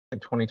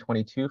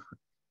2022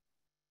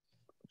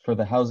 for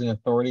the Housing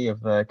Authority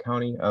of the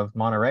County of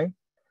Monterey.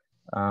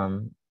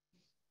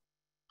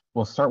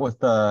 We'll start with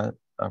the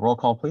roll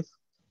call, please.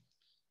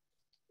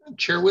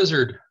 Chair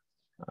Wizard.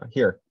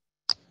 Here.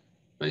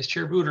 Vice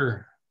Chair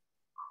Booter.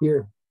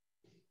 Here.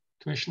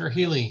 Commissioner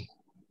Healy.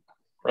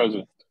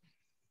 Present.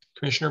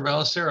 Commissioner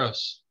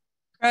Ballesteros.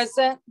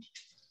 Present.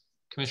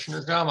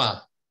 Commissioner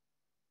Gama.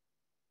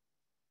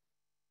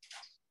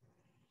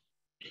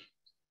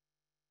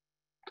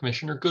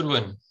 Commissioner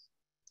Goodwin.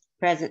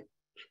 Present.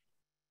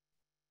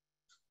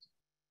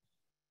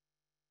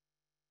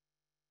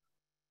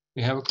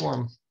 We have a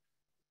quorum.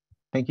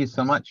 Thank you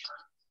so much.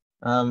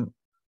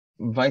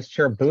 Vice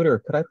Chair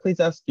Booter, could I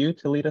please ask you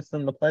to lead us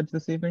in the pledge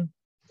this evening?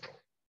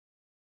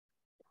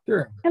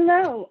 Sure.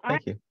 Hello.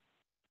 Thank you.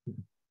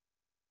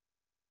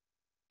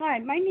 Hi,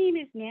 my name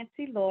is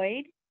Nancy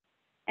Lloyd,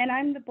 and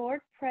I'm the board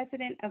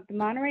president of the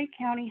Monterey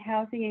County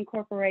Housing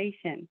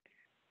Incorporation,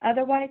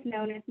 otherwise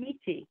known as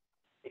MECHI.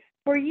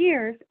 For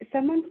years,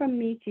 someone from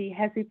MECHI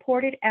has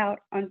reported out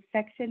on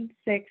Section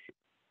 6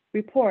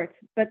 reports,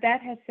 but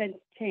that has since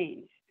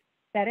changed.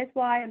 That is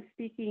why I'm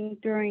speaking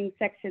during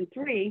Section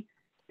 3,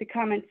 the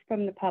comments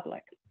from the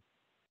public.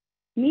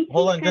 MECHI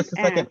Hold on just a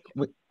second.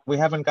 We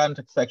haven't gotten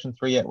to Section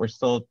 3 yet. We're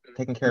still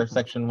taking care of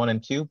Section 1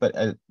 and 2, but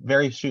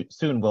very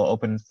soon we'll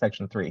open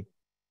Section 3.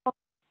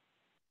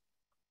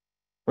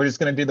 We're just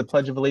going to do the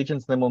Pledge of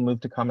Allegiance, then we'll move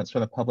to comments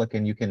from the public,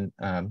 and you can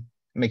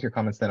make your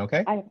comments then,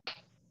 okay?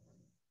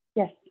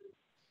 Yes.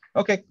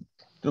 Okay,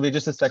 it'll be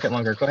just a second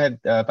longer. Go ahead,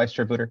 Vice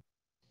Chair Booter.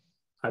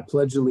 I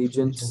pledge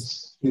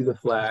allegiance to the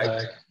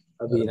flag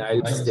of the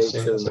United States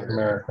of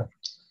America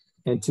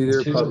and to the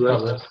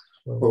republic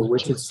for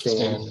which it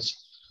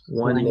stands,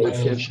 one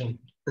nation,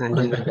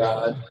 under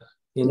God,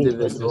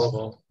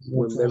 indivisible,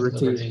 with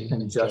liberty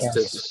and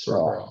justice for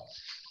all.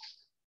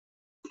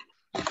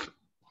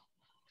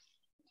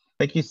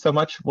 Thank you so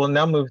much. We'll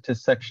now move to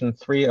Section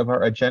 3 of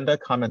our agenda,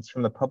 comments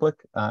from the public.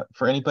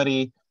 For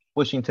anybody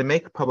wishing to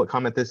make public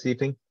comment this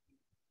evening,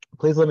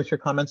 please limit your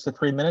comments to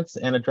 3 minutes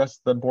and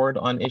address the board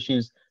on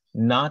issues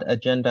not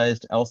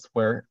agendized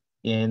elsewhere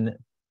in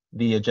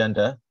the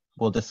agenda.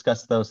 We'll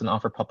discuss those and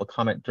offer public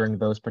comment during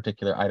those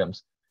particular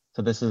items.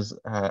 So this is,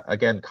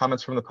 again,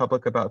 comments from the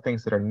public about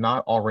things that are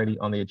not already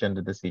on the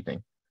agenda this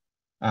evening.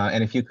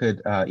 And if you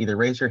could either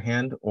raise your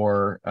hand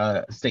or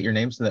state your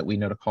name so that we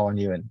know to call on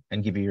you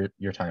and give you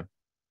your time.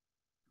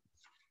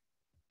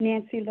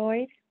 Nancy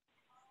Lloyd.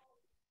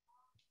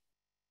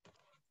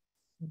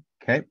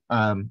 Okay.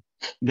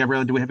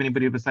 Gabriella, do we have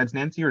anybody besides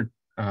Nancy, or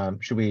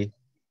should we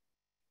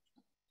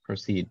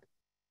proceed?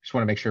 Just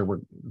want to make sure we're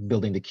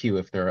building the queue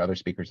if there are other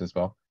speakers as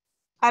well.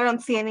 I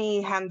don't see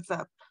any hands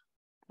up.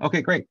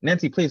 Okay, great.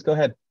 Nancy, please go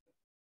ahead.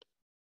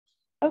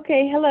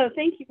 Okay, hello.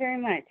 Thank you very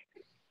much.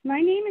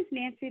 My name is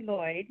Nancy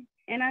Lloyd,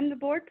 and I'm the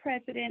board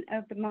president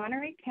of the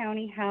Monterey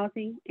County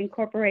Housing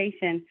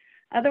Incorporation,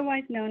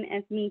 otherwise known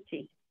as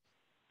MECHI.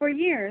 For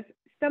years,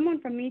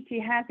 someone from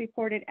MECHI has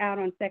reported out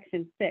on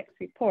Section 6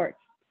 reports,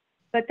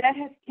 but that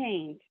has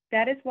changed.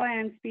 That is why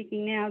I'm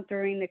speaking now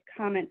during the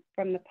comments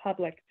from the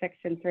public,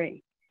 Section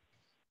 3.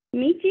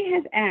 MECHI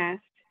has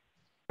asked,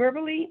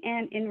 verbally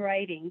and in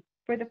writing,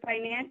 for the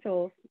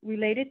financials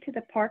related to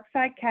the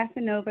Parkside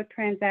Casanova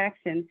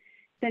transaction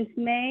since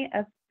May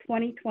of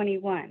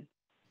 2021.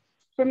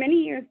 For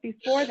many years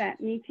before that,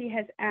 MECHI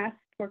has asked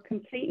for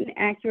complete and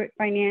accurate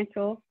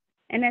financials,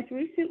 and as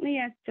recently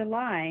as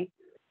July,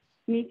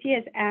 MECHI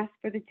has asked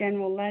for the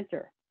general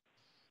ledger.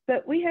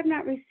 But we have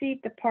not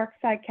received the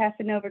Parkside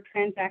Casanova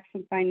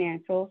transaction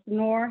financials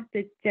nor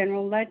the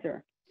general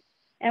ledger.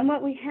 And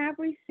what we have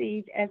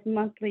received as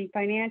monthly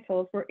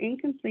financials were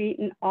incomplete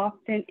and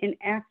often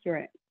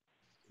inaccurate.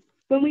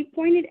 When we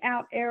pointed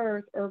out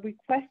errors or we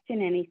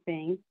questioned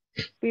anything,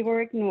 we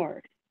were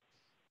ignored.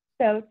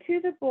 So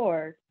to the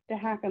board, the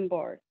HACM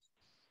board,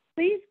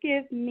 please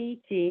give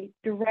MECHI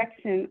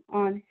direction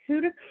on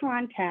who to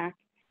contact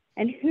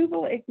and who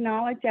will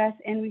acknowledge us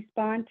and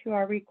respond to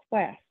our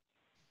requests.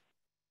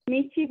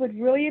 MECHI would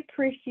really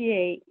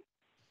appreciate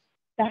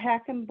the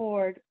HACM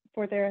board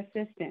for their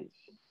assistance.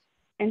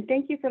 And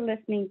thank you for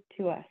listening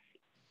to us.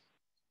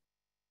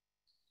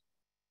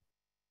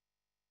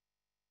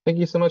 Thank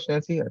you so much,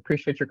 Nancy. I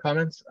appreciate your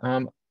comments.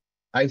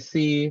 I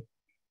see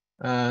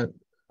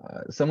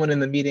someone in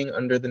the meeting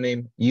under the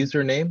name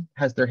username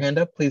has their hand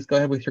up. Please go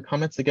ahead with your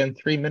comments. Again,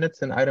 3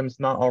 minutes and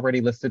items not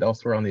already listed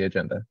elsewhere on the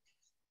agenda.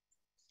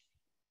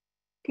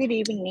 Good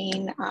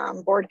evening,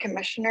 board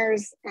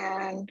commissioners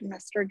and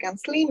Mr.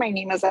 Gensley. My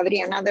name is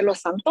Adriana de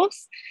los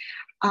Santos.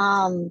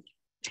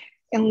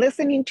 In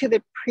listening to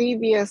the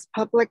previous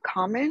public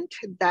comment,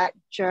 that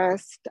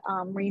just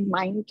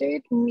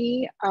reminded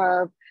me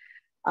of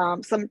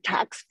some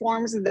tax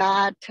forms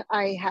that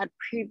I had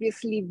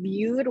previously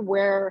viewed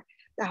where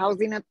the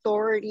Housing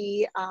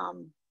Authority,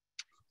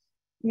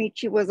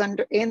 MECHI was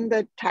in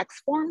the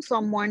tax form. So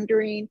I'm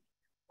wondering,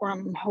 or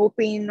I'm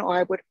hoping, or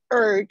I would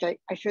urge, I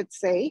should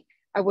say,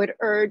 I would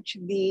urge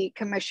the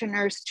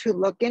commissioners to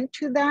look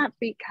into that,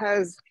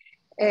 because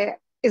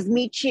is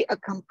Michi a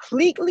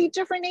completely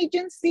different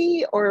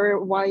agency, or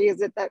why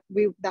is it that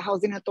the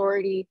Housing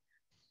Authority,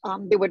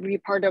 they would be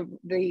part of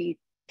the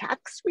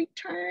tax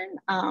return?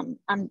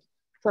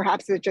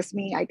 Perhaps it's just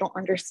me, I don't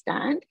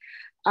understand.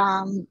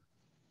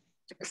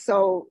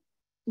 So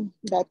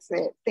that's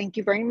it. Thank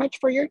you very much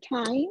for your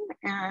time.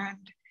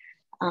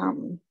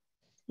 And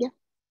yeah.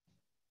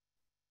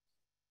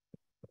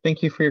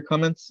 Thank you for your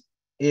comments.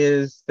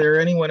 Is there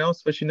anyone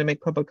else wishing to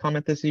make public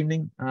comment this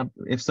evening?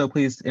 If so,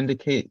 please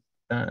indicate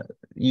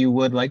you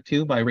would like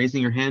to by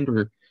raising your hand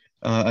or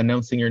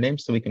announcing your name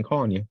so we can call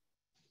on you.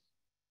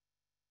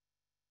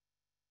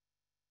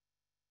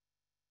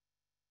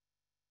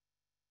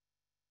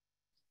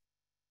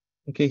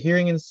 Okay,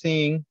 hearing and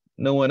seeing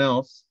no one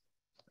else,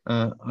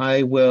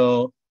 I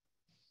will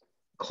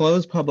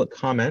close public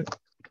comment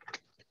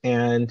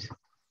and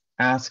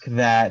ask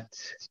that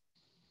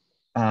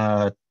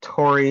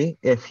Tori,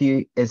 if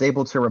he is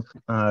able to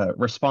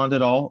respond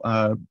at all,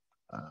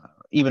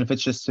 even if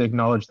it's just to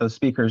acknowledge those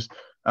speakers.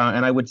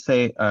 And I would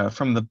say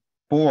from the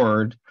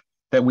board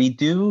that we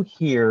do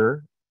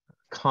hear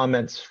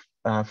comments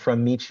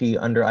from Michi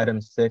under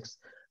item 6,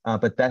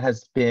 but that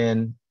has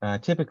been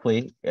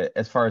typically,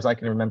 as far as I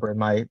can remember in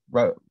my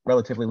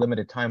relatively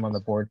limited time on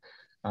the board,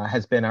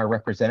 has been our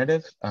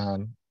representative,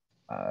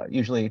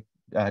 usually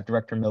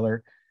Director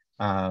Miller,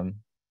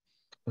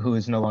 who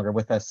is no longer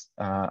with us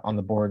on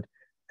the board,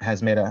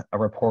 has made a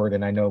report,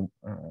 and I know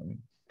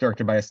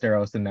Director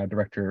Ballesteros and now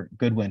Director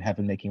Goodwin have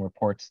been making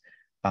reports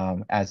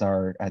as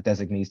our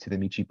designees to the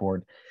Michi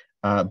board.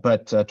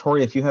 But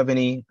Tori, if you have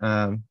any,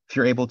 if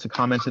you're able to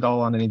comment at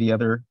all on any of the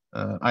other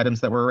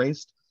items that were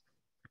raised.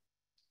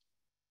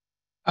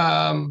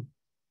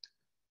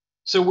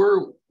 So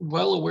we're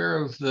well aware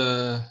of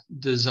the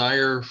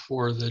desire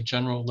for the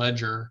general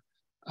ledger.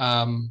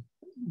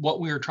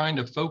 What we are trying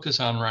to focus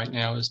on right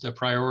now is the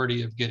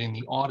priority of getting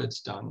the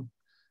audits done.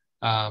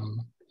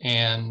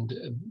 And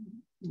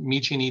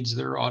Michi needs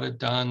their audit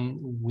done.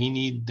 We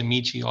need the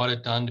Michi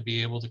audit done to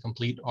be able to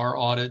complete our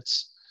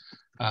audits.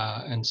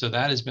 And so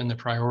that has been the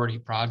priority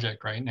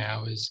project right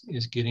now is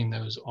getting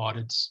those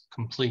audits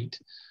complete.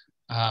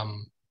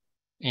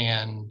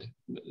 And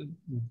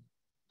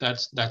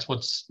that's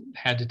what's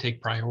had to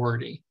take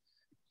priority.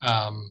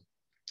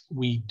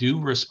 We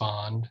do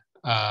respond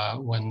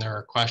when there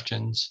are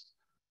questions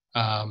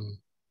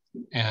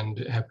and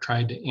have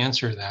tried to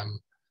answer them.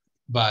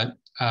 But,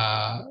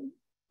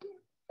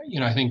 you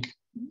know, I think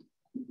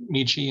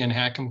Michi and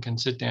HACM can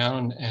sit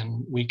down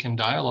and we can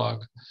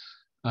dialogue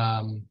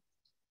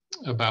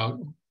about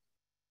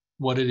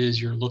what it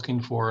is you're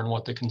looking for and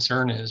what the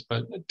concern is,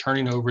 but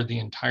turning over the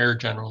entire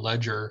general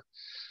ledger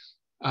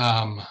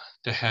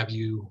to have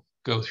you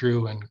go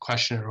through and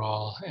question it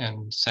all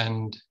and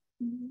send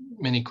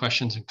many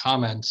questions and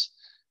comments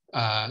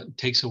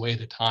takes away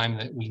the time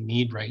that we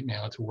need right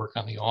now to work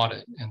on the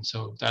audit. And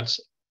so that's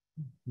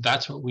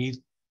what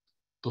we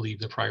believe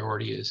the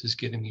priority is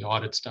getting the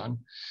audits done.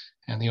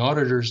 And the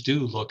auditors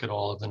do look at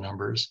all of the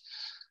numbers.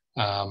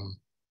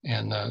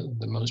 And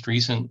the most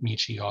recent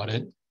Michi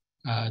audit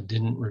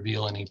didn't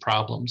reveal any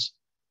problems.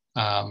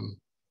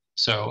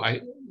 So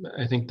I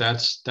think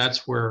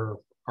that's where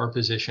our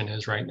position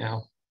is right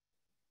now.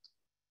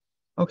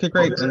 Okay,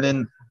 great. And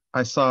then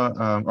I saw,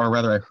 or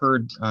rather I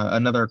heard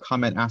another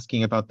comment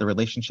asking about the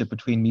relationship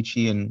between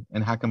Michi and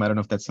HACM. I don't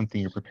know if that's something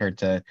you're prepared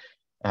to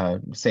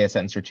say a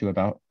sentence or two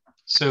about.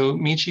 So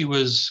Michi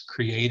was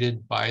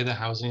created by the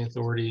Housing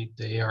Authority.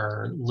 They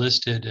are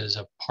listed as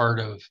a part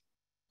of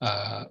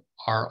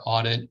our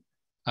audit.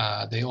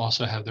 They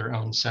also have their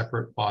own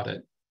separate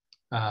audit.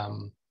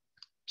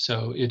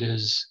 So it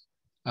is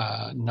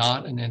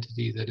not an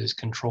entity that is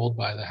controlled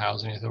by the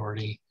Housing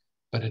Authority,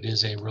 but it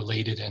is a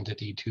related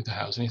entity to the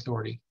Housing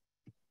Authority.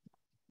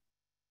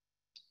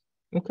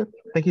 Okay,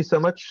 thank you so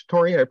much,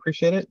 Tori. I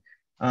appreciate it.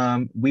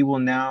 We will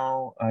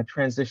now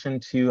transition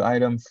to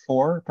item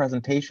 4,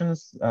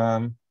 presentations.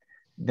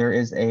 There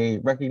is a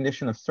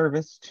recognition of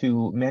service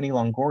to Manny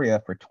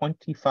Longoria for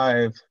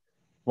 25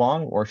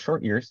 long or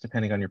short years,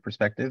 depending on your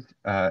perspective,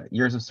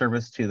 years of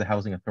service to the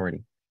Housing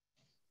Authority.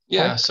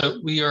 Yeah, so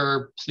we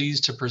are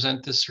pleased to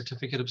present this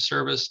certificate of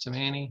service to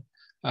Manny.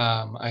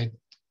 I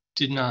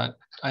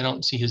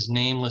don't see his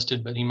name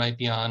listed, but he might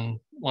be on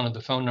one of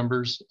the phone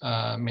numbers.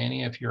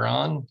 Manny, if you're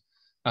on,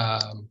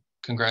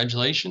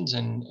 congratulations,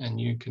 and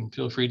you can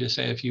feel free to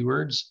say a few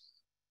words.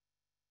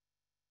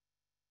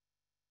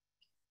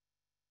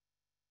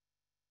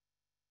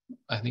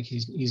 I think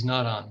he's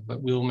not on,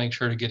 but we'll make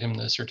sure to get him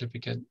the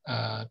certificate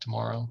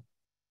tomorrow.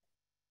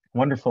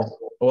 Wonderful.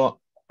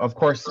 Well, of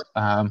course,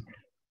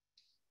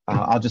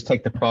 I'll just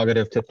take the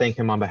prerogative to thank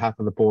him on behalf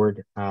of the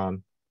board.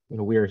 You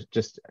know, we are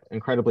just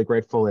incredibly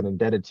grateful and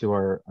indebted to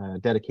our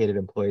dedicated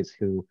employees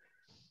who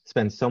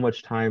spend so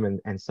much time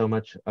and so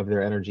much of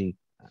their energy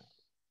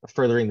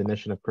furthering the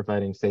mission of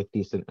providing safe,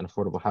 decent, and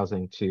affordable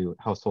housing to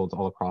households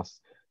all across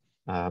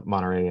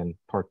Monterey and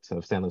parts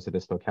of San Luis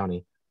Obispo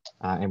County.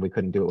 And we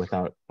couldn't do it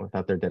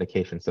without their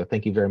dedication. So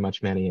thank you very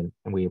much, Manny,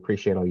 and we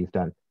appreciate all you've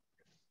done.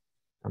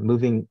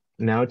 Moving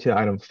now to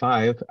item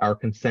 5, our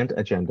consent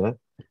agenda.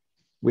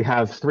 We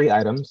have three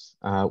items.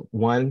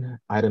 One,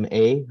 item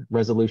A,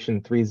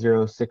 Resolution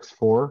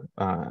 3064,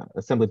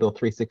 Assembly Bill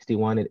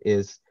 361. It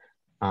is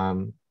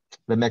the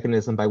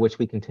mechanism by which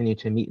we continue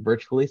to meet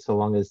virtually so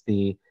long as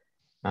the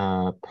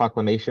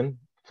proclamation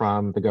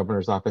from the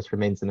governor's office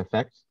remains in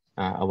effect,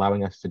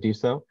 allowing us to do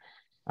so.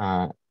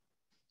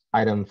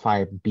 Item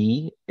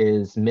 5B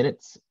is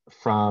minutes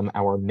from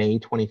our May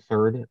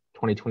 23rd,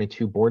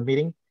 2022 board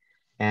meeting.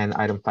 And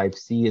item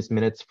 5C is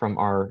minutes from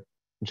our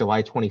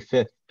July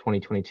 25th,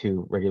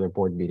 2022 regular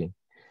board meeting.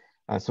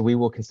 So we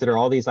will consider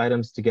all these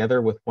items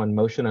together with one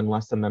motion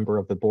unless a member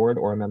of the board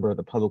or a member of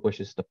the public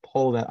wishes to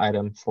pull that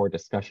item for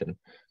discussion.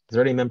 Is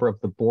there any member of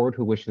the board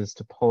who wishes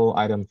to pull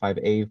item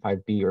 5A,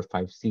 5B, or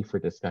 5C for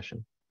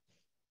discussion?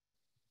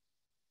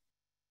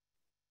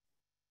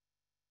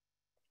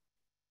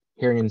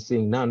 Hearing and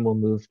seeing none, we'll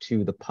move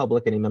to the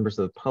public. Any members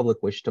of the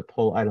public wish to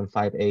pull item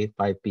 5A,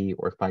 5B,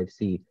 or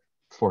 5C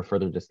for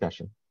further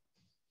discussion?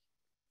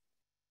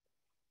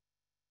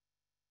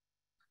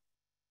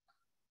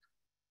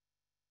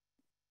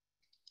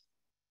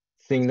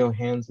 Seeing no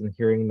hands and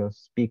hearing no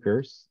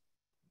speakers,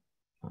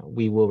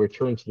 we will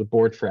return to the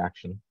board for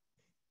action.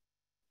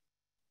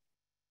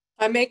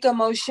 I make a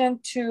motion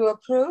to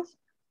approve.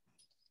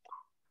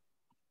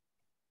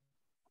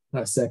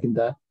 I second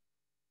that.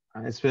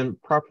 It's been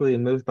properly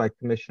moved by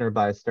Commissioner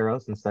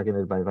Ballesteros and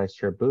seconded by Vice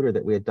Chair Buder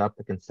that we adopt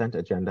the consent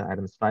agenda,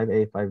 items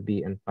 5A,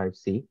 5B, and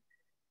 5C.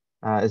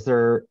 Is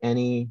there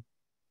any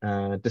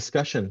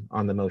discussion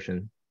on the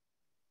motion?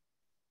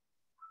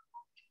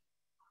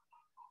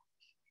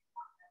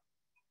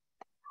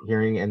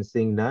 Hearing and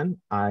seeing none,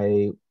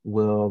 I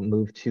will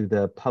move to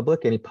the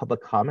public. Any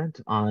public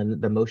comment on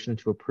the motion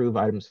to approve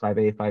items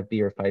 5A,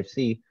 5B, or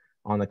 5C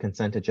on the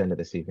consent agenda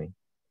this evening?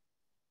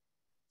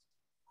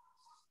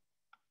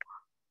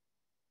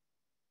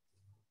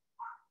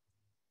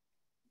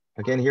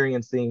 Again, hearing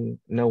and seeing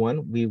no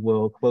one, we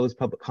will close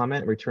public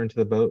comment and return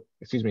to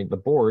the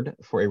board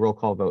for a roll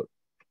call vote.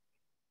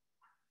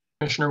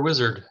 Commissioner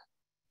Wizard.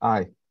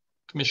 Aye.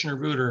 Commissioner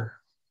Buder.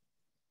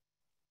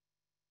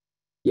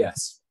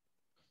 Yes.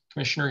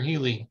 Commissioner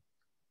Healy.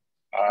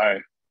 Aye.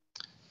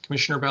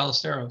 Commissioner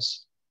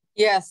Ballesteros.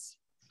 Yes.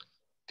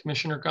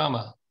 Commissioner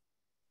Gama.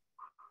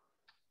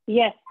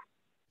 Yes.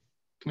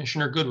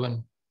 Commissioner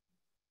Goodwin.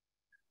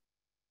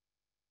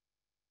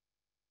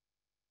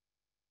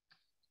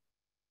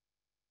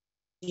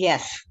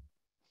 Yes.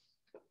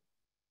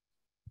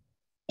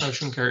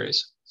 Motion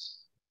carries.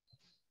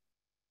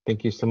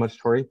 Thank you so much,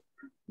 Tori.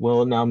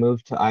 We'll now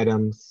move to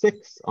item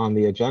 6 on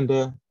the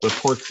agenda,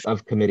 reports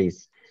of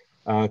committees.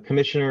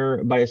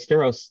 Commissioner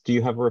Ballesteros, do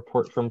you have a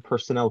report from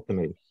Personnel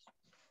Committee?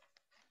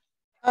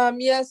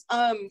 Yes,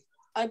 I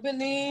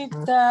believe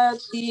that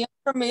the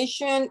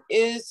information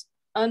is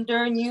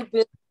under new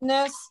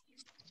business.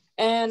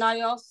 And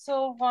I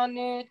also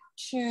wanted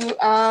to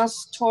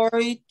ask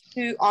Tori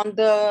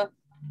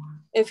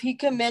if he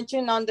can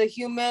mention on the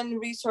human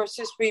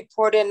resources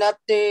report an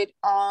update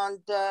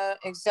on the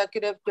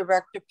executive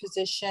director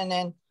position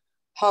and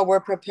how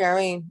we're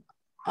preparing.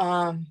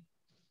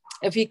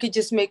 If he could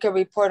just make a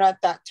report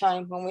at that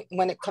time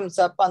when it comes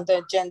up on the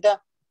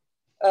agenda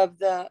of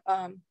the,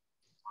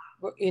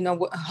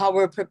 how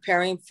we're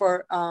preparing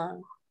prepare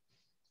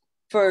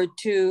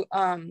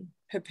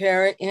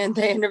in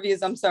the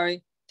interviews,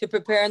 to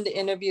prepare in the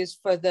interviews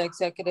for the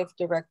executive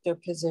director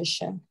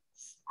position.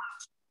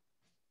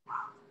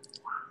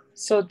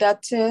 So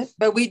that's it,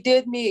 but we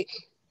did meet.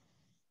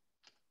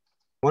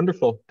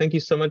 Wonderful. Thank you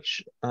so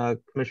much,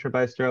 Commissioner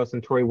Ballesteros,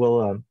 and Tori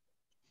will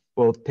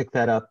pick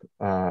that up.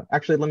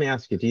 Actually, let me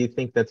ask you, do you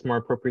think that's more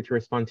appropriate to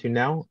respond to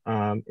now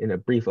in a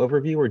brief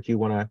overview, or do you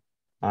want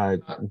to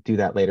do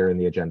that later in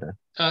the agenda?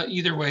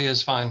 Either way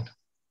is fine.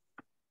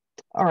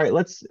 All right,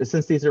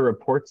 since these are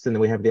reports and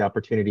we have the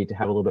opportunity to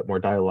have a little bit more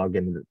dialogue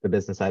in the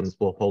business items,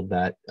 we'll hold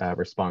that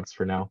response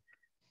for now.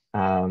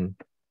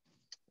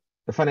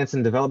 The Finance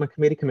and Development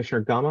Committee,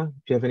 Commissioner Gama, do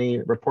you have any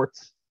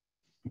reports?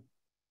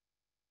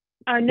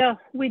 No,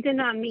 we did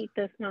not meet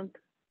this month.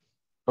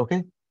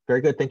 Okay, very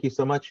good. Thank you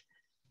so much.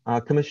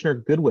 Commissioner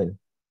Goodwin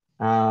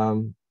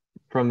from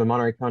the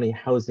Monterey County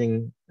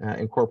Housing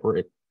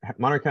Incorporated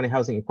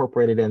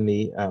and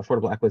the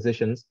Affordable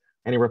Acquisitions.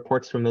 Any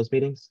reports from those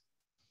meetings?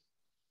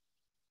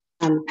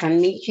 From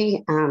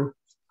Michi,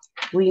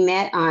 we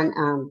met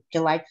on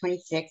July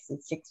 26th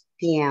at 6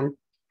 p.m.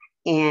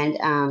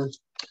 and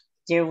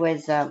there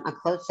was a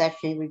closed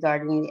session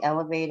regarding the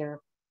elevator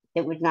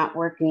that was not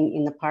working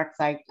in the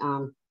Parkside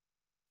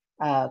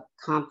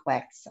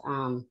complex.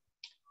 And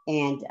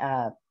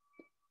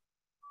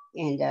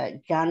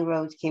John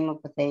Rhodes came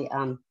up with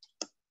a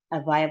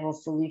viable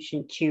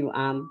solution to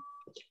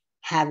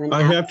have an—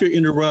 I have to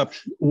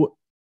interrupt.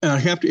 I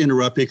have to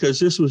interrupt because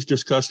this was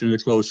discussed in a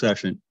closed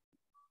session.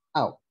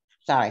 Oh,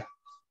 sorry.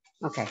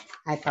 Okay,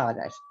 I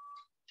apologize.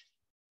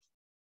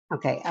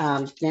 Okay,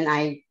 then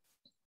I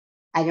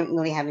don't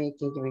really have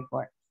anything to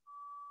report.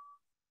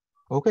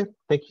 Okay,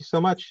 thank you so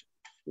much.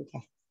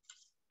 Okay.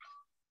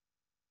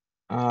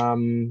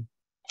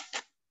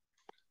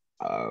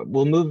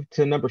 We'll move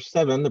to number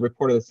 7, the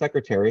report of the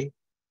secretary.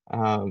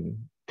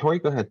 Tori,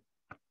 go ahead.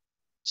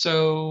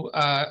 So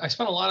I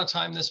spent a lot of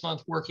time this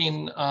month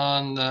working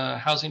on the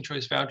Housing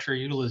Choice Voucher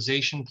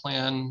Utilization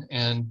Plan,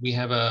 and we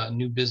have a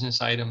new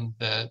business item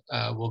that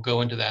will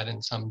go into that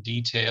in some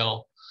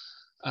detail.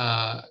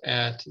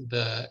 At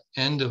the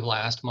end of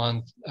last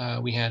month,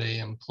 we had an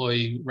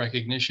employee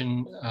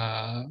recognition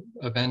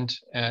event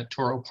at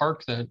Toro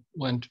Park that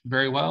went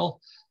very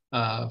well.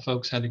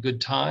 Folks had a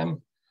good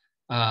time.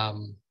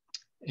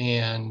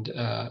 And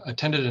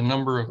attended a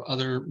number of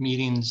other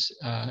meetings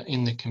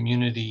in the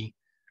community,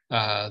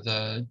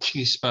 the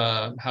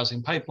Chispa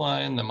Housing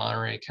Pipeline, the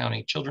Monterey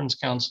County Children's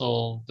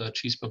Council, the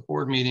Chispa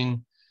board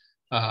meeting.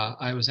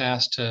 I was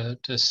asked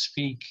to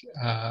speak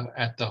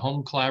at the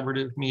Home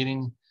Collaborative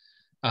meeting,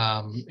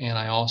 and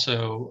I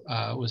also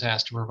was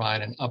asked to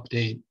provide an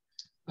update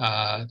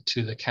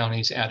to the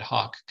county's ad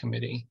hoc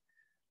committee.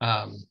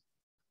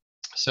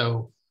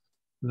 So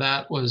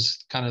that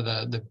was kind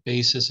of the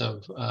basis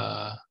of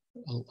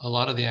a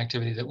lot of the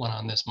activity that went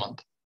on this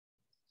month.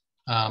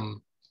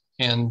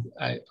 And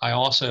I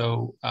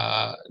also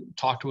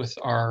talked with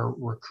our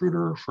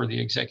recruiter for the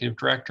executive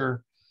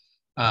director.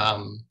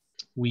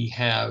 We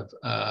have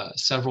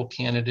several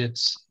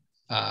candidates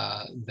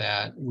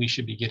that we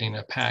should be getting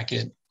a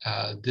packet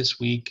this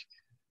week.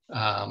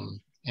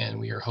 And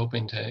we are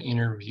hoping to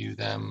interview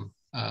them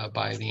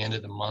by the end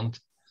of the month.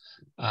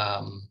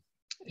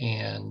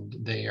 And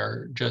they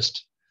are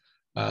just,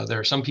 there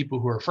are some people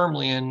who are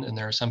firmly in, and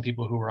there are some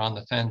people who are on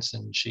the fence,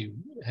 and she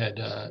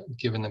had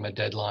given them a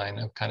deadline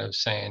of kind of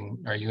saying,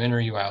 are you in or are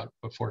you out,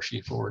 before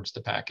she forwards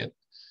the packet.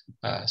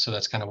 So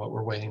that's kind of what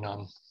we're waiting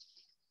on.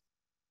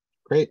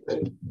 Great.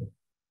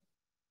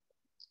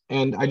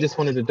 And I just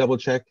wanted to double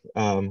check,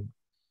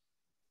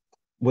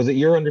 was it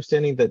your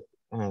understanding that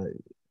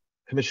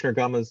Commissioner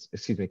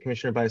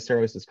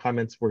Ballesteros'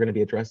 comments were going to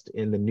be addressed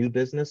in the new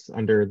business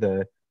under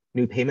the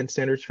new payment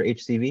standards for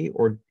HCV,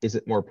 or is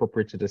it more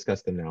appropriate to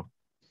discuss them now?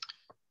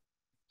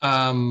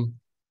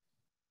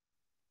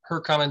 Her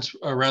comments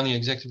around the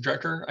executive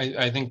director,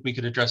 I think we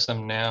could address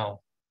them now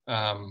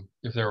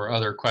if there were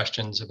other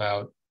questions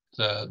about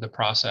the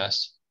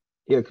process.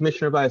 Yeah,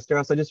 Commissioner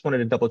Ballesteros, I just wanted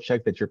to double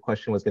check that your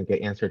question was going to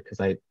get answered, because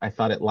I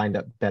thought it lined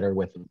up better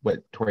with what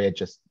Tori had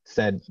just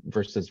said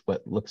versus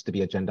what looks to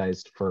be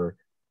agendized for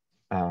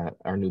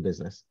our new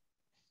business.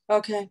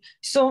 Okay,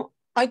 so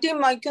I think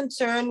my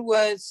concern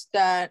was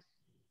that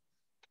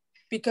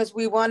because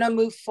we want to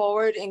move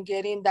forward in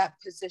getting that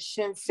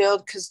position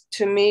filled, because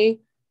to me,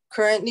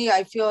 currently,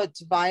 I feel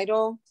it's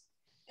vital.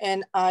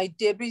 And I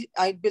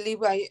believe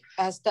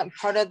as that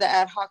part of the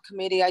ad hoc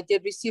committee, I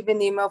did receive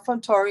an email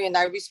from Tori, and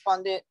I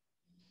responded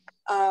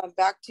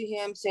back to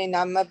him saying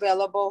I'm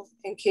available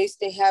in case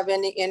they have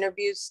any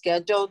interviews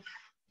scheduled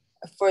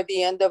for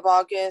the end of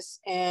August.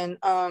 And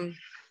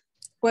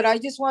what I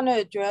just want to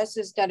address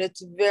is that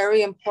it's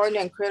very important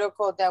and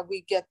critical that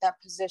we get that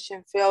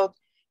position filled,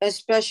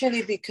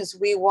 especially because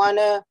we want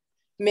to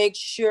make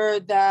sure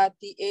that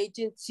the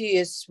agency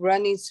is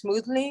running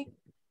smoothly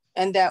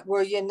and that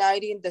we're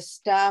uniting the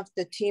staff,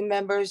 the team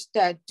members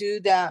that do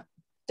that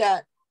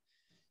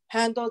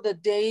handle the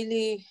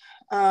daily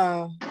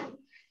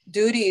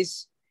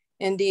duties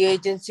in the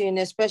agency, and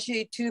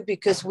especially too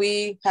because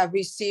we have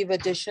received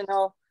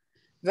additional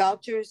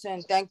vouchers.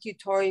 And thank you,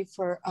 Tori,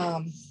 for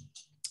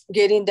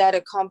getting that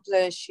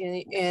accomplished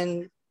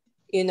in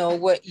you know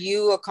what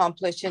you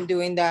accomplished in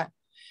doing that.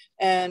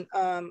 And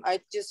I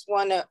just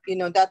want to,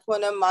 that's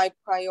one of my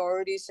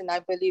priorities, and I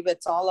believe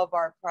it's all of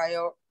our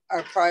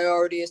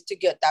priority is to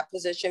get that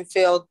position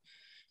filled,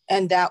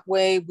 and that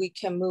way we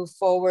can move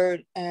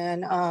forward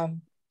and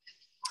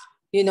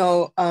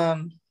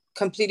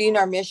completing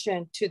our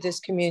mission to this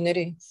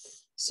community.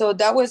 So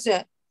that was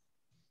it.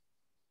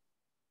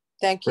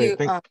 Thank you.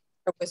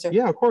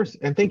 Yeah, of course,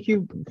 and thank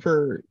you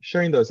for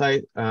sharing those.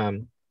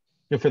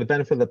 For the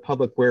benefit of the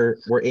public, we're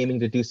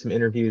aiming to do some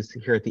interviews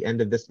here at the end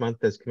of this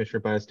month, as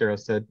Commissioner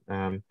Ballesteros said,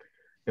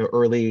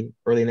 early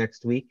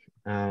next week,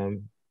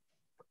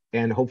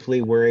 and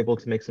hopefully we're able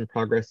to make some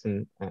progress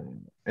and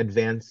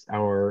advance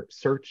our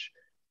search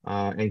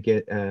and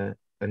get a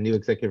new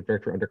executive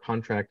director under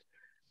contract.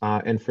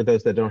 And for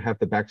those that don't have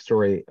the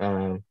backstory,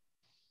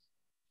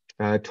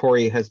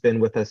 Tori has been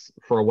with us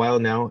for a while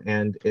now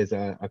and is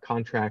a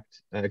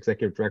contract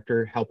executive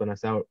director, helping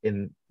us out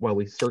while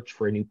we search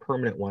for a new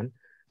permanent one.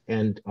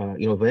 And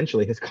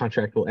eventually his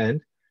contract will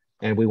end,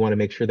 and we want to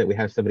make sure that we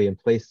have somebody in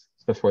place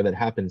before that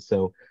happens.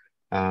 So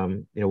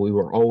we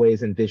were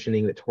always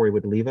envisioning that Tori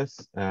would leave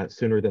us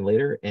sooner than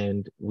later,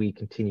 and we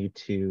continue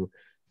to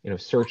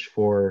search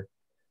for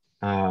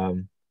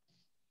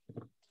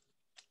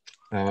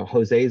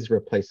Jose's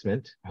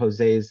replacement,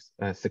 Jose's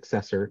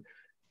successor,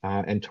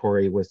 and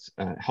Tori was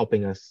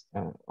helping us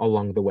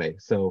along the way.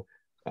 So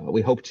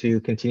we hope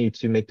to continue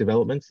to make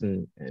developments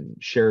and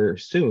share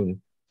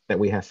soon that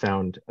we have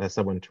found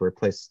someone to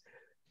replace,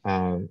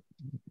 or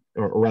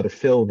rather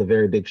fill the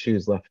very big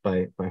shoes left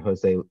by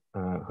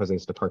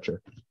Jose's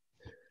departure.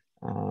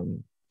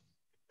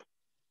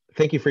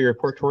 Thank you for your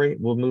report, Tori.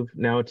 We'll move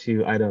now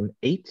to item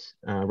 8,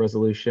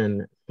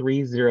 resolution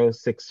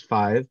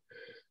 3065,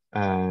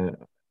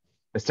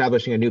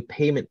 establishing a new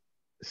payment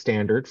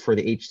standard for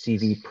the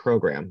HCV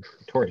program.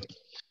 Tori.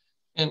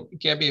 And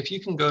Gabby, if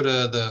you can go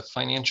to the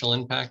financial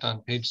impact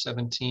on page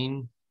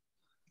 17.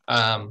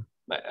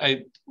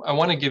 I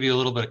want to give you a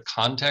little bit of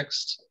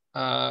context,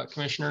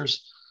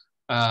 commissioners.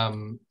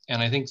 And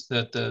I think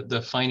that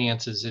the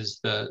finances is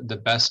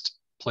the best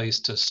place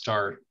to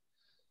start.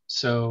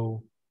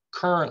 So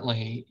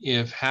currently,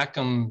 if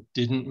HACM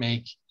didn't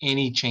make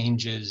any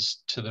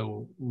changes to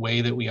the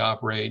way that we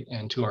operate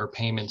and to our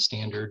payment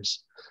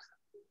standards,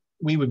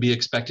 we would be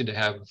expected to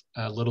have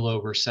a little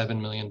over $7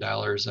 million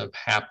of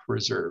HAP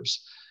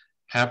reserves.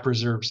 HAP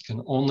reserves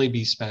can only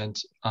be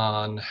spent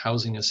on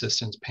housing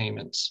assistance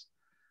payments.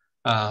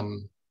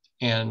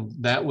 And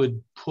that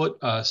would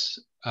put us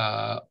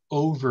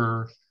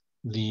over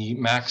the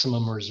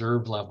maximum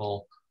reserve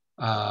level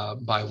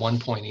by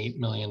 $1.8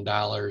 million.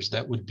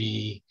 That would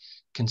be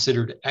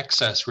considered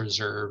excess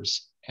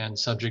reserves and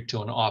subject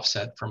to an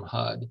offset from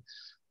HUD.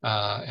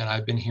 And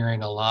I've been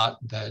hearing a lot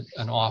that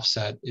an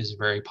offset is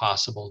very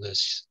possible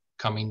this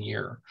coming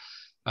year.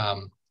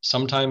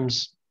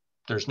 Sometimes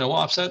there's no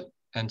offset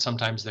and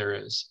sometimes there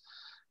is.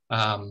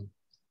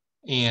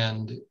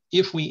 And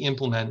if we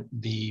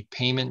implement the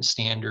payment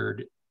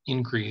standard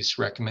increase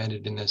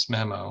recommended in this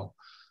memo,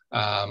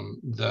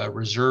 the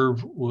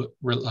reserve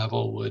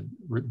level would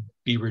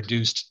be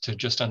reduced to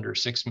just under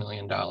 $6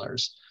 million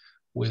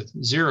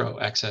with zero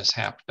excess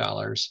HAP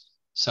dollars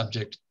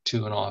subject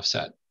to an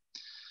offset.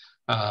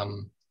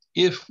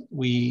 If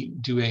we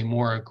do a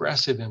more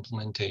aggressive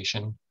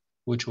implementation,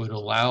 which would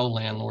allow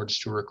landlords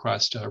to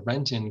request a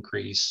rent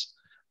increase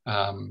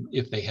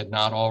if they had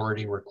not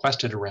already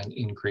requested a rent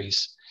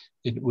increase,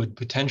 it would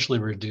potentially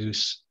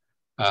reduce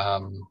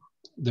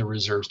the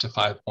reserves to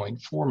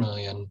 5.4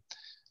 million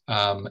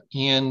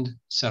and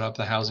set up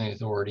the Housing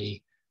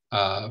Authority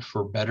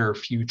for better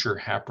future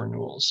HAP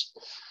renewals.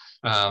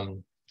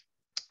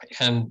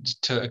 And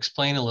to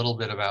explain a little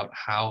bit about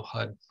how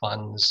HUD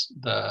funds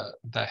the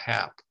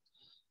HAP.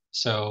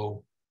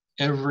 So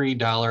every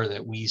dollar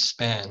that we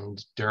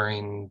spend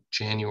during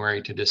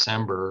January to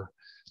December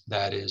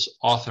that is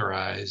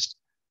authorized,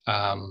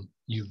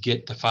 you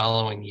get the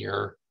following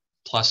year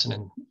plus an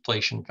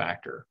inflation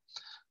factor.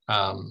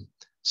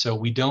 So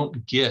we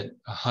don't get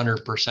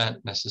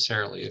 100%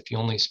 necessarily. If you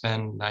only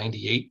spend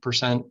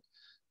 98%,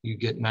 you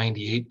get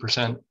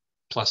 98%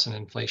 plus an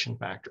inflation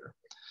factor.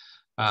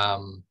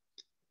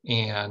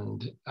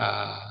 And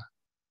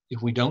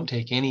if we don't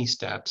take any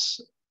steps,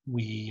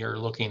 we are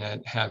looking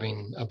at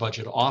having a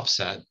budget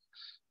offset,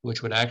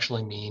 which would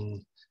actually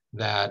mean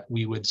that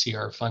we would see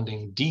our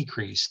funding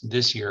decrease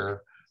this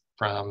year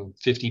from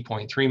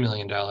 $50.3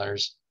 million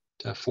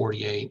to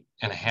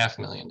 $48.5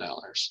 million.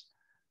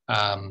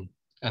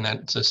 And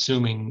that's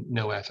assuming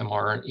no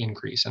FMR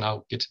increase. And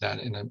I'll get to that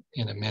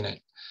in a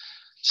minute.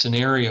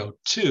 Scenario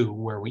 2,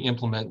 where we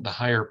implement the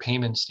higher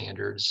payment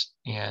standards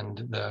and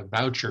the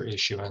voucher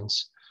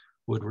issuance,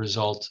 would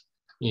result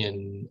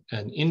in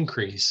an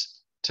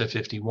increase to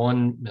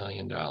 $51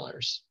 million.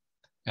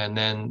 And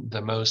then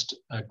the most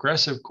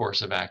aggressive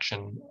course of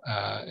action,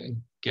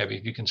 Gabby,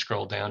 if you can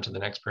scroll down to the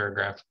next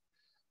paragraph,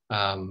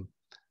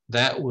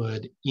 that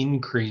would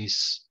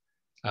increase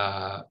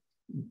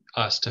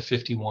us to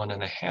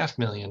 $51.5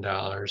 million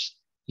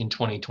in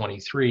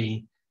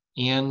 2023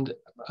 and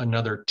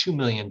another $2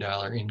 million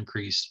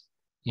increase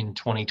in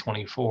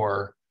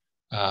 2024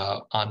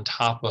 on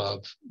top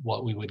of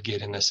what we would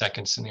get in the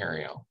second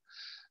scenario.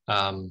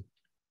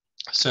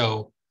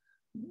 So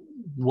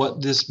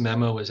what this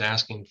memo is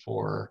asking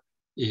for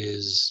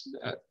is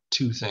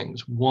two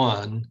things.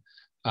 One,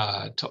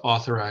 to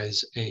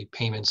authorize a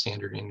payment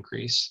standard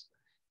increase,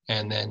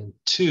 and then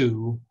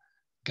two,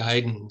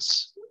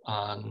 guidance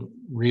on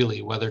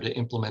really whether to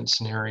implement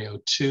scenario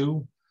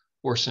 2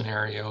 or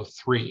scenario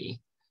 3.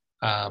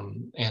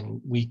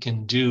 And we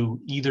can do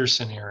either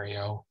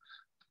scenario.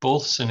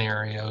 Both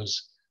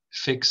scenarios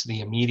fix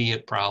the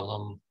immediate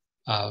problem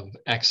of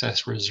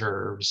excess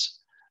reserves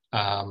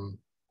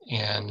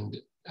and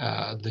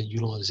the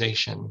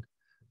utilization.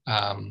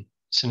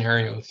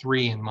 Scenario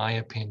 3, in my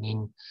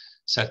opinion,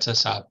 sets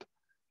us up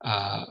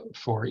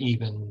for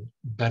even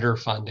better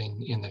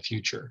funding in the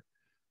future.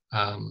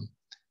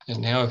 And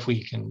now if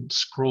we can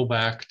scroll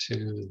back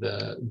to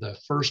the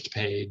first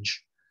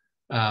page.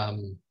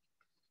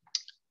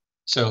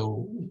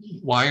 So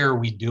why are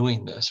we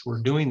doing this?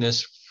 We're doing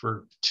this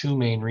for two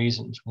main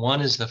reasons. One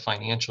is the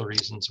financial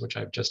reasons, which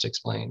I've just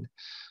explained.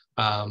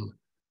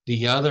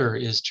 The other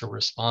is to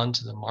respond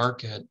to the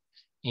market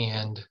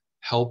and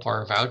help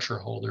our voucher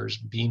holders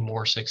be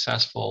more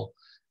successful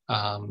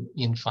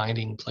in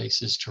finding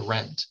places to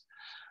rent.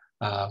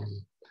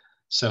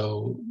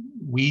 So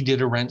we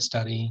did a rent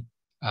study.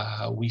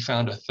 We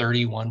found a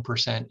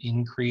 31%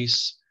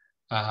 increase.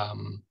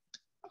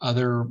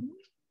 Other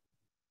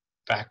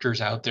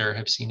factors out there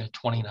have seen a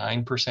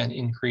 29%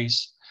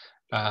 increase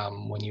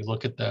when you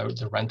look at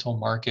the rental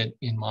market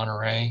in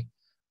Monterey.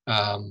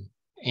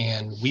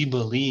 And we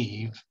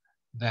believe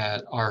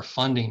that our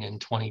funding in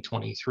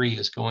 2023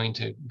 is going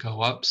to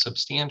go up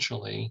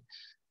substantially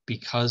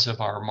because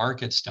of our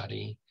market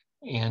study,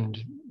 and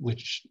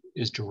which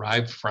is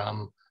derived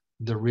from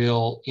the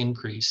real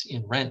increase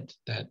in rent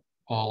that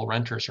all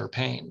renters are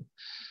paying.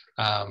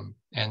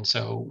 And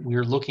so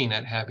we're looking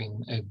at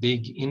having a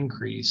big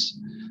increase.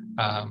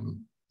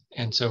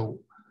 And so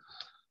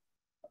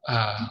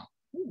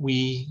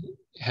we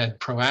had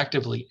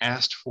proactively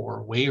asked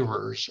for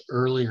waivers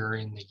earlier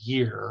in the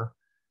year,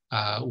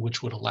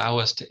 which would allow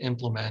us to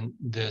implement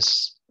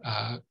this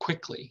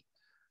quickly.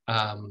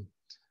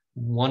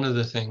 One of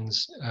the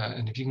things,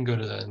 and if you can go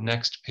to the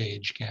next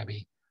page,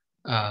 Gabby,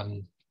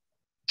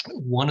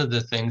 one of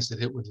the things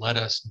that it would let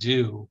us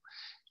do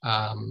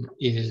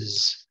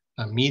is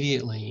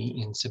immediately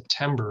in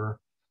September,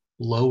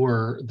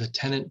 lower the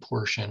tenant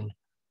portion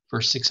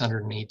for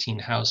 618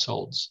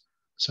 households.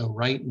 So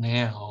right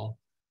now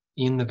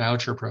in the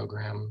voucher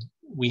program,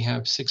 we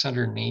have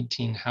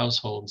 618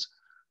 households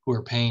who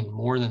are paying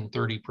more than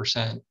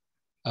 30%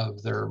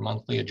 of their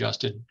monthly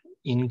adjusted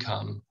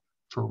income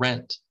for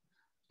rent.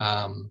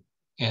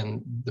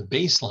 And the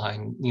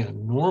baseline,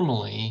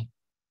 normally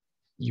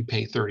you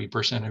pay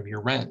 30% of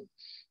your rent.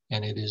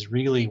 And it is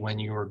really when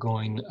you are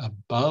going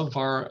above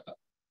our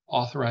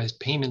authorized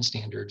payment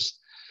standards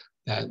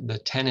that the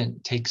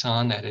tenant takes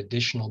on that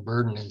additional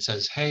burden and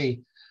says, hey,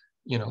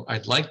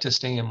 I'd like to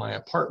stay in my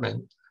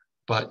apartment,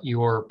 but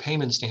your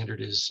payment standard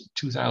is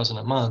 $2,000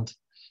 a month,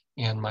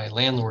 and my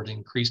landlord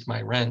increased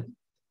my rent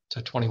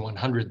to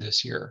 $2,100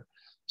 this year.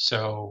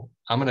 So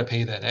I'm going to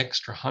pay that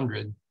extra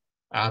 $100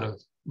 out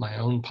of my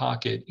own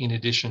pocket in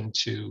addition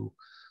to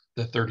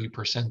the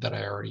 30% that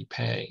I already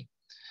pay.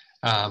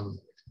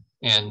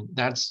 And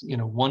that's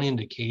one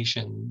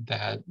indication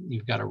that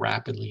you've got a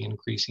rapidly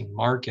increasing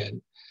market.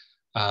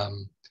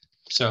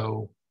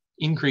 So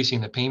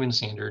increasing the payment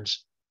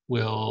standards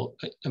will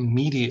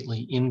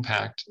immediately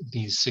impact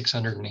these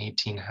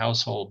 618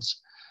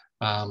 households.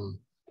 And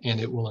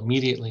it will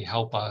immediately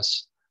help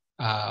us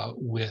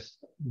with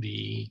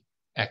the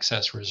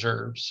excess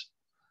reserves.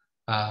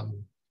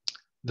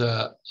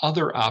 The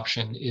other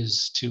option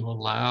is to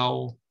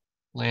allow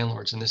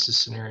landlords, and this is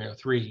scenario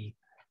 3,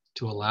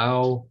 to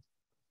allow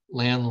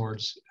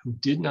landlords who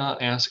did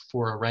not ask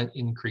for a rent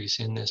increase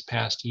in this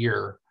past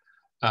year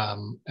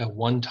a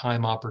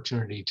one-time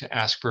opportunity to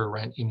ask for a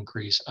rent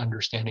increase,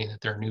 understanding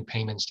that there are new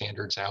payment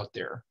standards out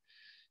there.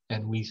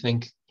 And we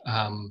think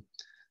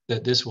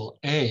that this will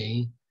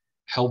A,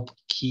 help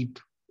keep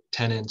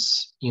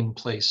tenants in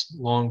place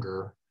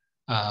longer,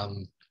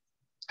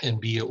 and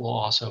B, it will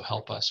also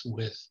help us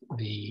with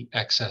the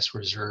excess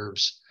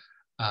reserves.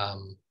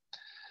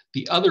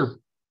 The other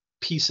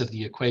piece of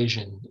the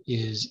equation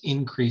is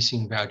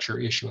increasing voucher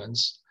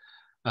issuance.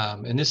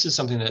 And this is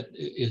something that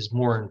is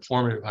more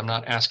informative. I'm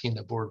not asking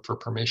the board for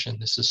permission.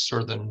 This is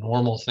sort of the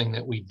normal thing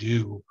that we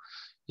do,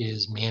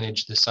 is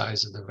manage the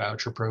size of the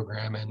voucher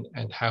program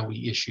and how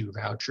we issue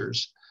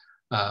vouchers.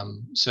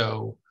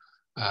 So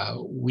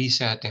we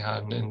sat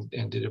down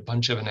and did a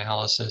bunch of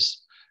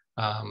analysis,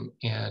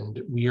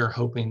 and we are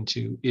hoping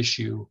to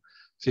issue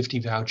 50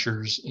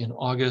 vouchers in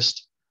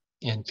August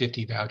and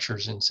 50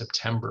 vouchers in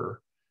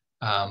September.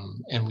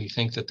 And we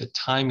think that the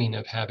timing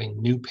of having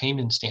new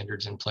payment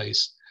standards in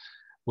place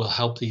will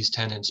help these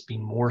tenants be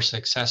more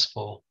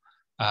successful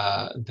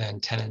than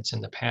tenants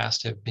in the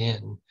past have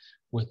been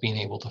with being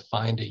able to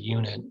find a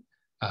unit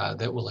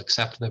that will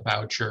accept the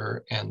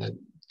voucher and that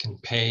can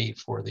pay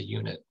for the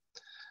unit.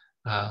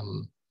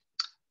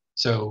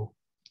 So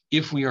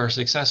if we are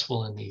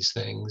successful in these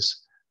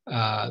things,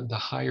 the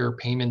higher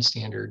payment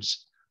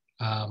standards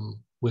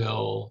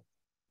will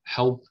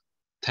help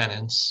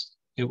tenants.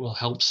 It will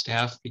help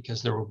staff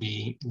because there will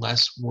be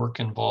less work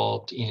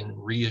involved in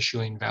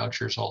reissuing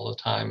vouchers all the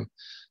time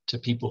to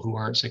people who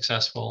aren't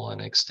successful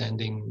and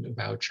extending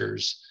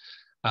vouchers.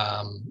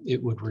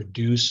 It would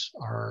reduce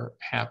our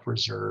HAP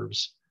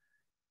reserves.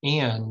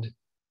 And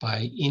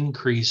by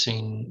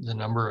increasing the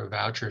number of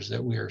vouchers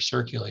that we are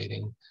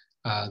circulating,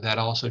 that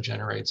also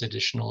generates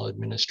additional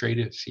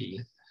administrative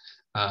fee,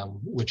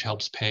 which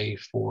helps pay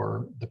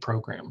for the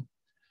program.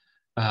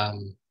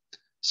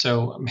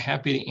 So I'm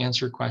happy to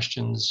answer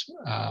questions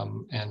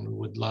and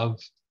would love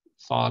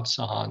thoughts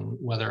on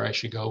whether I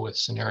should go with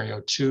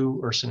scenario 2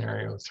 or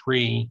scenario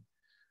 3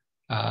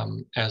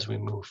 as we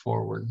move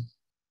forward.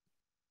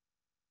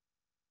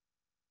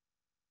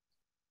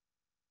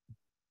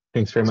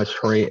 Thanks very much,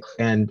 Tori.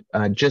 And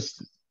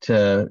just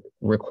to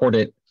record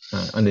it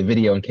on the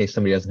video in case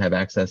somebody doesn't have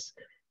access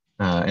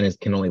and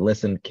can only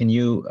listen, can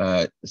you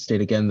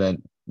state again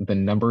the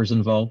numbers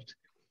involved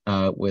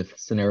with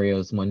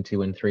scenarios 1,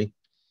 2, and 3?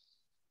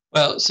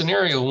 Well,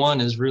 scenario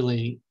 1 is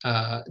really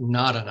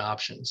not an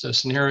option. So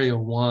scenario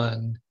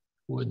 1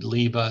 would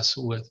leave us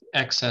with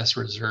excess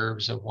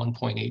reserves of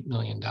 $1.8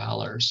 million.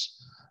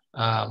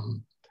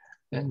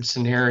 And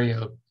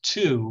scenario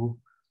 2,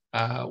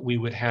 we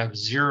would have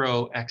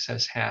 0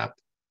 excess HAP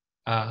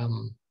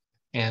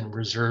and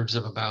reserves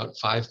of about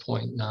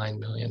 $5.9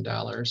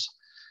 million.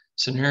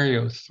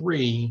 Scenario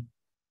 3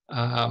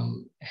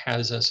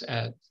 has us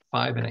at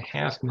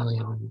 $5.5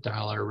 million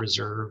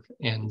reserve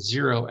and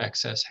 0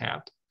 excess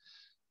HAP.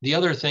 The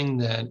other thing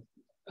that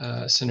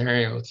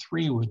scenario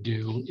 3 would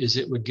do is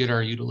it would get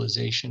our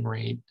utilization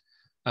rate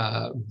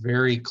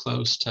very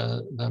close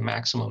to the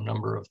maximum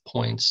number of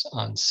points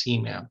on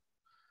CMAP.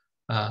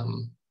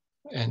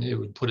 And it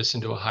would put us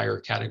into a higher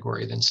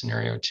category than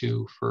scenario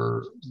 2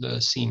 for the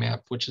CMAP,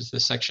 which is the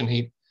Section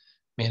 8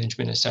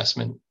 Management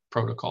Assessment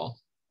Protocol.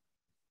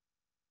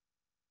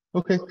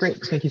 Okay, great.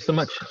 Thank you so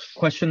much.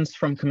 Questions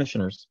from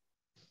commissioners?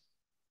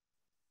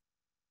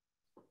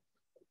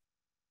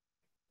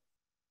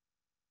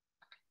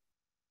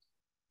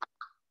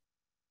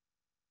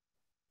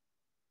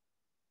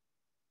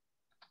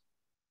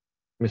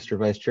 Mr.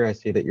 Vice Chair, I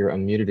see that you're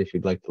unmuted if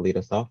you'd like to lead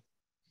us off.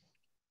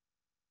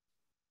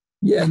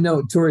 Yeah,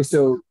 no, Tori,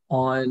 so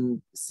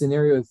on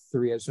scenario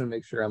 3, I just want to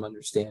make sure I'm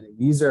understanding.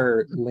 These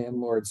are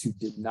landlords who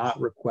did not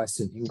request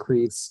an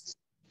increase.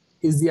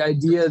 Is the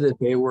idea that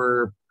they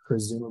were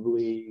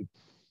presumably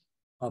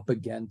up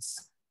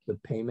against the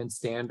payment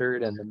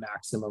standard and the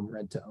maximum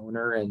rent to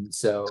owner, and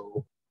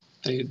so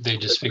they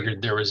just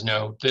figured there was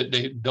no,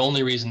 the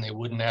only reason they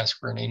wouldn't ask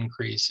for an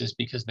increase is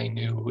because they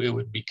knew it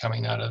would be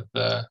coming out of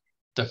the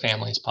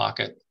family's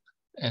pocket,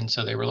 and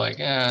so they were like,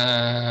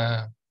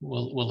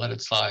 we'll let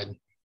it slide.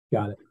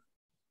 Got it.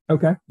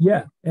 Okay,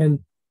 yeah, and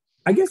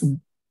I guess,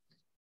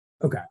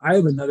 okay, I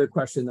have another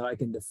question that I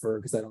can defer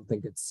because I don't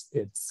think it's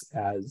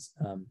as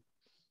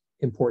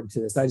important to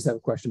this. I just have a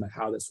question about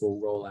how this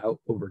will roll out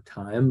over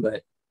time,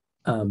 but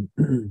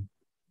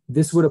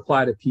this would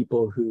apply to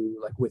people who,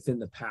 like, within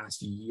the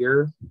past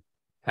year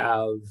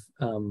have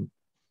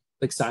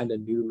like signed a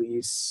new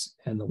lease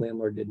and the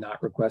landlord did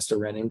not request a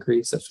rent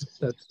increase.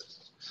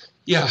 That's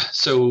yeah.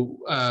 So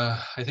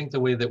I think the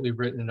way that we've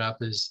written it up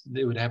is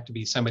it would have to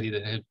be somebody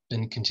that had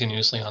been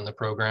continuously on the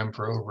program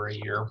for over a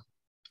year,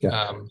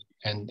 yeah.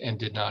 And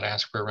did not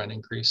ask for a rent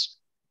increase.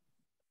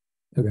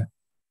 Okay.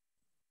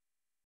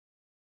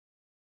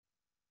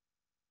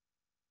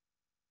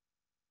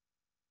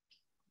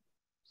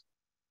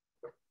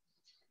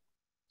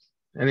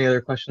 Any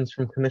other questions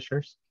from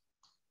commissioners?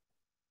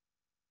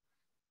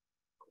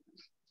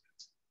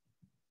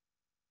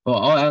 Well,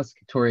 I'll ask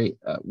Tori,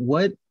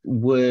 what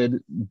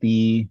would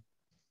be,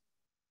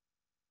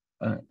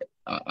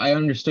 I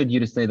understood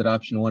you to say that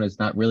option 1 is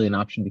not really an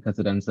option because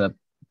it ends up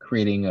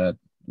creating a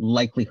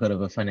likelihood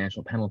of a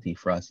financial penalty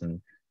for us,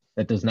 and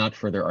that does not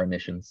further our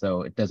mission.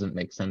 So it doesn't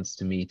make sense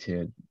to me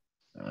to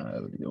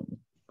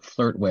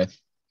flirt with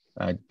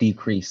a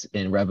decrease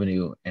in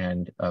revenue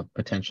and a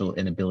potential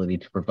inability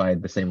to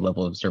provide the same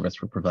level of service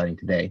we're providing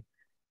today.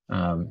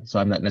 So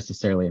I'm not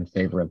necessarily in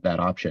favor of that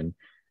option.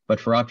 But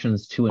for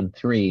options 2 and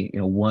 3,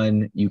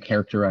 one you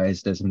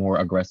characterized as more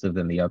aggressive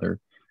than the other,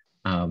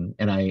 and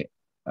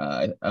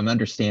I'm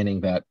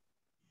understanding that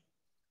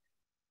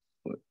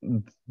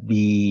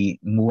the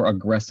more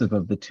aggressive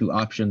of the 2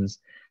 options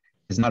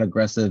is not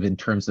aggressive in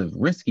terms of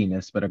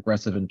riskiness, but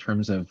aggressive in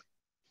terms of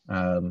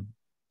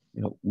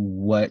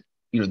what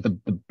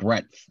the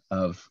breadth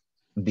of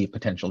the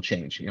potential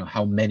change.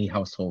 How many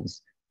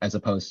households, as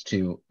opposed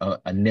to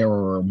a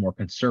narrower, more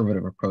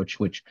conservative approach,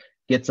 which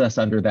gets us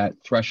under that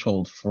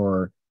threshold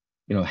for,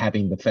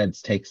 having the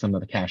feds take some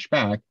of the cash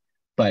back,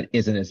 but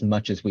isn't as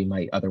much as we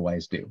might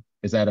otherwise do.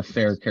 Is that a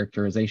fair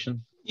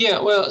characterization? Yeah,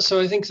 well,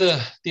 so I think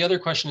the other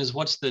question is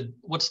what's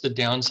the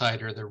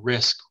downside or the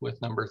risk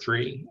with number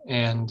 3?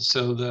 And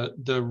so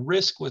the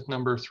risk with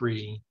number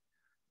 3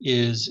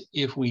 is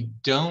if we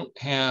don't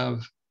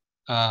have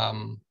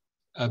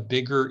a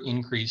bigger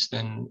increase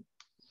than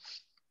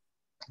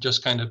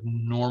just kind of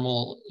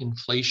normal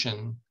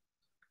inflation,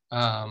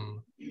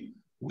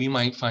 we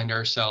might find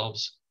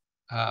ourselves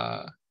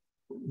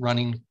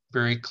running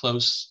very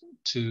close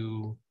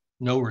to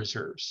no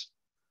reserves.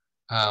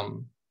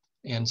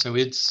 And so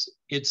it's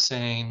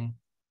saying,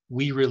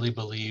 we really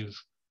believe,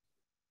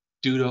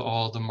 due to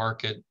all the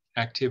market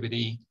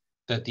activity,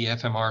 that the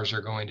FMRs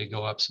are going to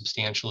go up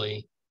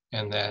substantially,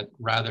 and that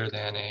rather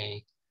than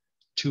a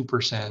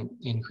 2%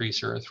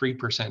 increase or a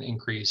 3%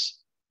 increase,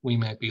 we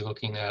might be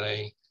looking at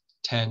a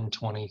 10,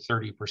 20,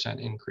 30%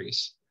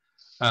 increase.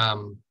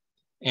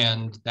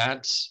 And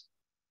that's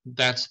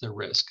the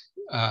risk.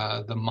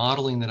 The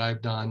modeling that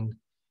I've done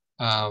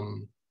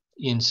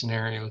in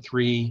scenario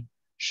 3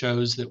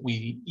 shows that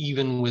we,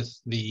 even with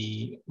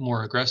the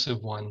more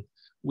aggressive one,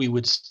 we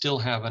would still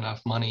have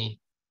enough money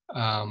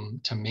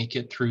to make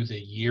it through the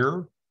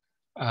year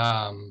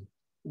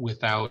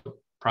without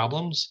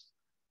problems.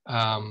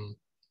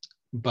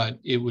 But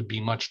it would be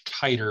much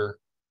tighter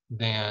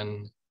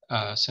than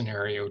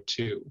scenario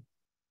 2.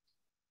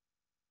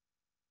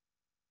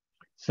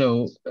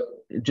 So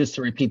just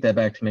to repeat that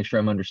back to make sure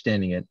I'm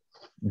understanding it,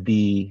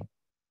 the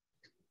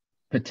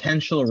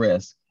potential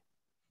risk,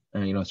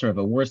 sort of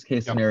a worst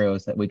case scenario,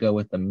 is that we go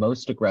with the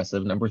most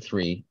aggressive, number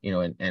 3,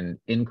 and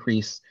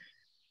increase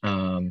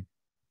the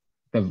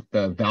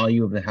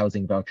value of the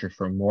housing voucher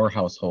for more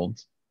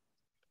households,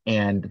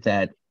 and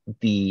that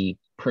the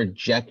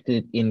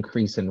projected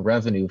increase in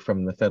revenue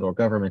from the federal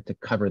government to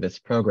cover this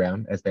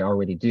program, as they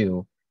already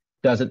do,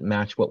 doesn't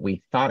match what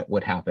we thought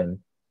would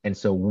happen. And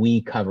so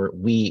we,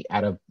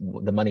 out of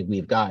the money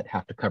we've got,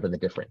 have to cover the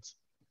difference.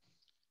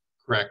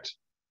 Correct.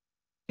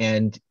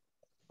 And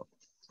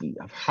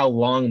how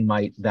long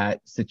might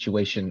that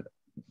situation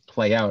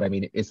play out? I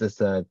mean, is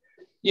this a,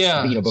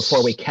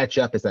 before we catch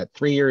up, is that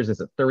 3 years?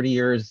 Is it 30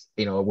 years?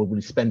 Would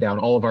we spend down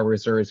all of our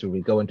reserves? Would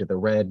we go into the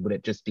red? Would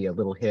it just be a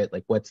little hit?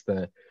 Like, what's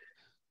the?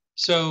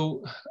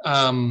 So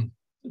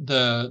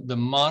the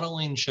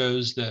modeling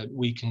shows that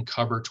we can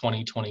cover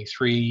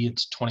 2023.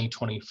 It's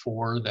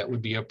 2024 that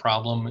would be a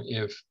problem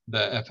if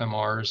the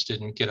FMRs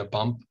didn't get a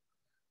bump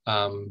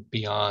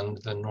beyond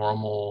the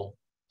normal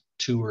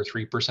 2 or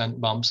 3%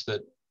 bumps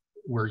that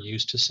we're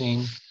used to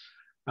seeing.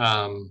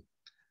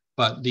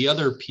 But the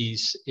other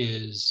piece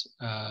is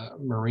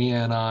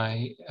Maria and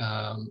I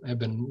have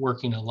been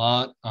working a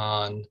lot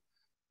on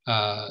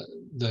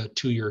the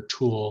 2-year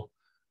tool,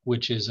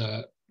 which is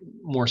a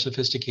more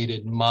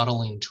sophisticated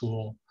modeling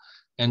tool.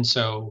 And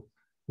so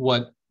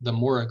what the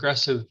more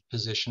aggressive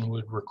position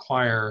would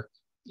require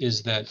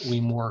is that we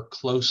more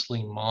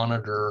closely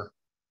monitor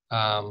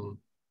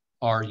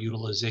our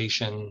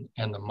utilization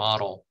and the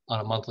model on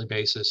a monthly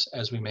basis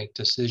as we make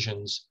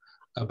decisions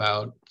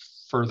about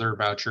further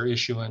voucher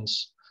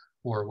issuance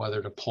or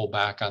whether to pull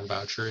back on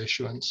voucher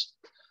issuance.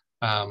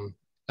 And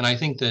I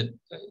think that,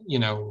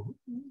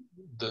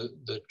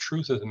 the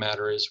truth of the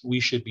matter is we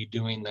should be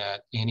doing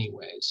that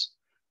anyways,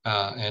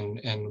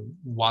 and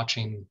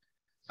watching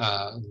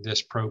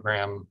this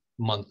program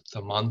month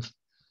to month.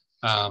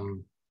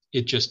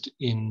 It just,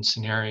 in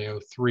scenario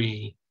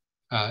 3,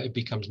 it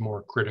becomes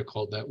more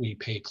critical that we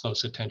pay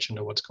close attention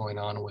to what's going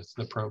on with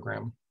the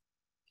program.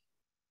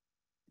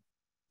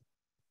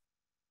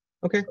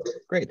 Okay,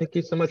 great. Thank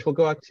you so much. We'll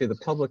go out to the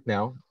public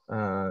now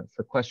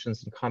for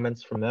questions and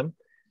comments from them.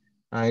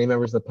 Any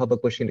members of the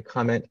public wishing to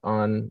comment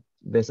on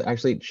this?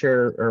 Actually,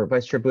 Chair or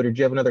Vice Chair Buder, do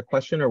you have another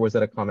question or was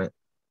that a comment?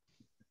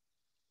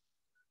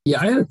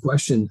 Yeah, I had a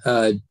question.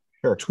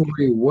 Sure.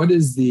 Tori, what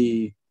is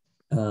the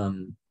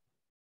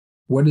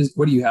what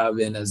do you have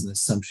in as an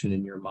assumption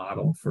in your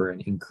model for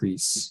an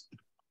increase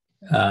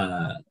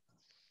to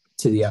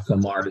the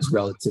FMRs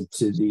relative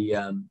to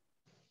the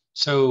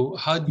So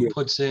HUD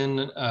puts in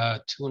a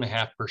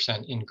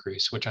 2.5%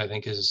 increase, which I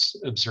think is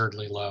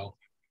absurdly low.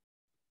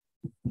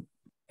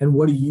 And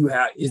what do you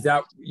have? Is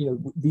that,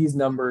 these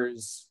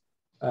numbers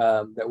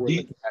that we're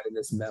looking at in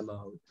this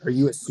memo, are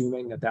you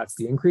assuming that that's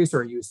the increase,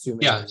 or are you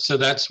assuming? Yeah, so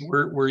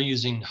we're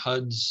using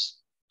HUD's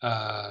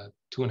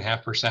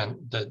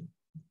 2.5%.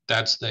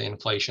 That's the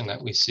inflation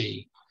that we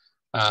see.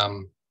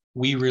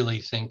 We really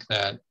think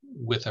that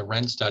with a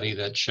rent study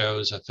that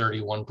shows a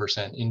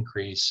 31%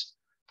 increase,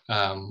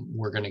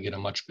 we're going to get a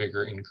much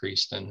bigger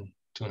increase than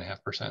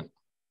 2.5%.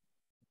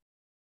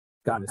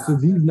 Got it. So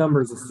these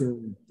numbers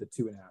assume the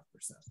 2.5%.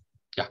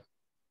 Yeah.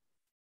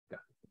 Got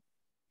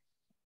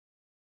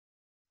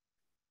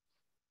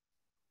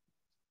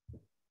it.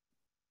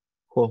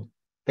 Cool.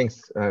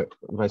 Thanks,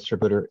 Vice Chair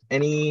Buder.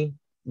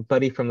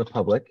 Anybody from the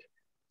public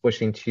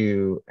wishing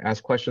to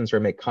ask questions or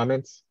make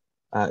comments?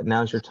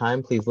 Now's your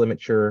time. Please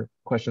limit your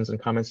questions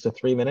and comments to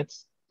 3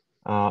 minutes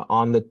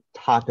on the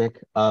topic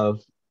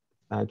of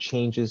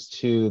changes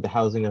to the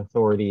Housing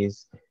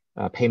Authority's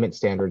payment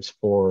standards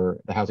for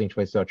the Housing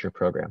Choice Voucher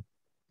Program.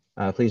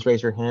 Please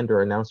raise your hand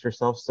or announce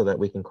yourself so that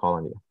we can call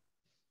on you.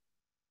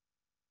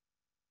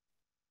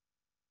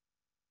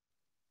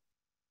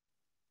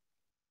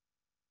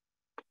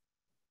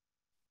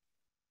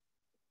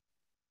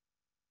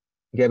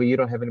 Gabby, you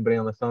don't have anybody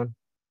on the phone?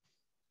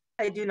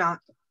 I do not.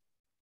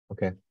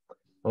 Okay.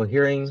 Well,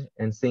 hearing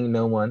and seeing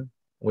no one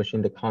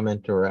wishing to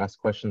comment or ask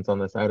questions on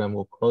this item,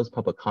 we'll close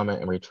public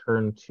comment and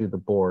return to the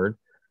board.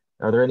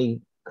 Are there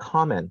any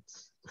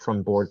comments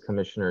from board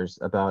commissioners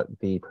about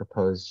the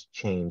proposed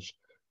change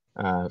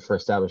for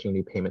establishing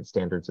new payment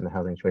standards in the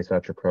Housing Choice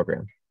Voucher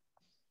Program?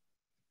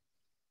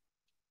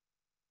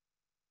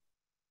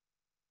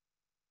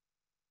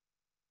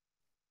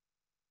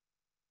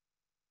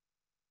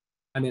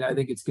 I mean, I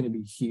think it's going to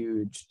be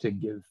huge to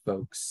give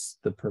folks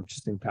the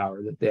purchasing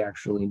power that they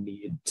actually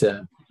need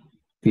to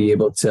be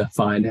able to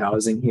find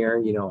housing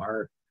here.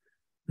 Our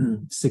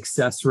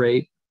success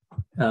rate,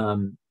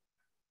 it's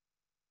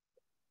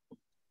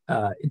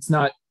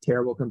not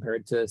terrible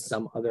compared to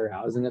some other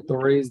housing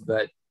authorities,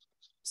 but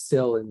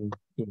still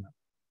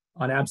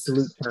on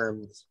absolute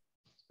terms,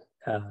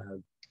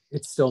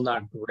 it's still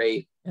not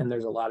great. And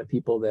there's a lot of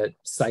people that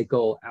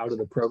cycle out of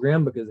the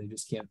program because they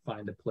just can't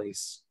find a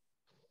place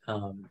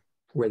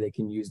where they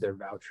can use their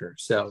voucher.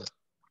 So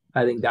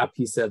I think that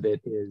piece of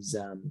it is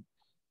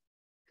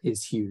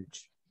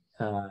huge.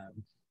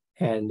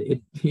 And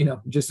it,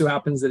 just so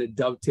happens that it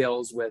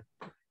dovetails with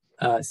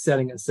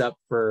setting us up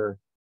for,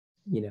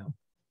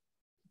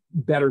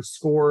 better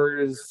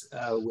scores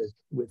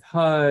with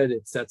HUD.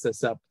 It sets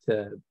us up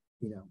to,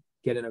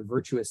 get in a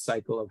virtuous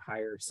cycle of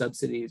higher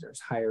subsidies or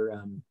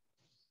higher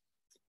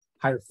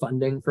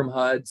funding from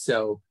HUD.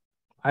 So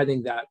I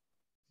think that,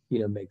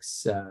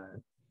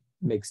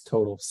 makes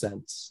total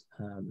sense.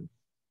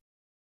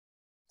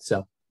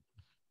 So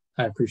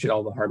I appreciate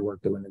all the hard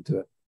work that went into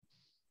it.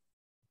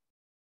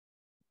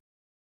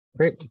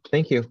 Great,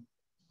 thank you.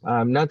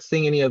 I'm not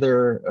seeing any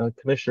other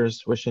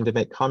commissioners wishing to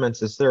make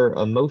comments. Is there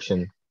a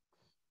motion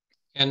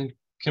And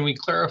can we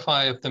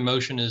clarify if the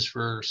motion is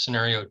for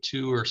scenario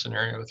 2 or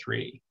scenario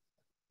 3?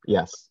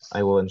 Yes,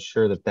 I will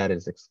ensure that that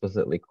is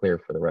explicitly clear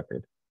for the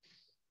record.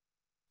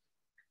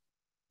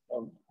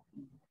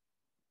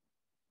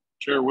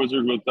 Chair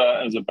Wizard, with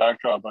that as a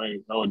backdrop, I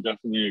would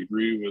definitely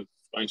agree with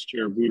Vice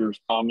Chair Buter's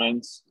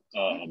comments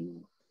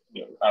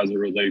as it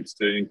relates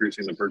to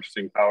increasing the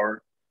purchasing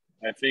power.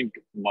 I think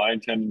my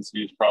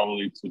tendency is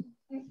probably to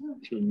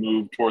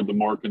move toward the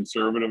more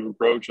conservative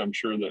approach. I'm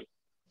sure that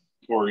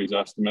Tori's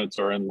estimates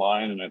are in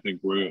line, and I think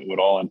we would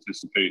all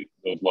anticipate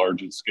those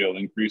large scale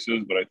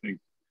increases, but I think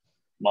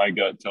my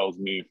gut tells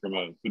me from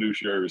a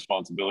fiduciary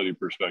responsibility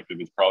perspective,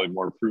 it's probably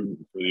more prudent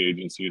for the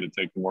agency to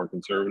take the more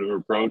conservative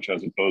approach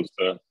as opposed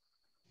to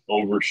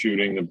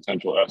overshooting the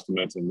potential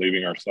estimates and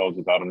leaving ourselves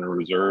without a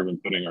reserve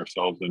and putting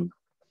ourselves in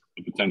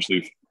a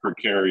potentially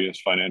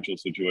precarious financial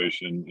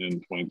situation in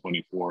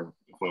 2024,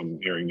 if I'm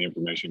hearing the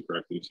information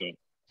correctly. So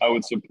I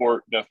would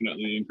support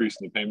definitely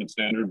increasing the payment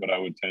standard, but I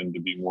would tend to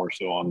be more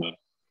so on the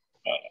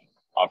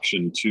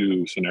option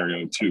 2,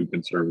 scenario 2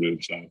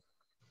 conservative side.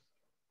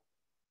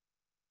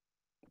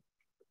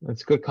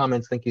 That's good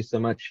comments. Thank you so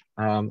much.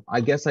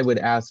 I guess I would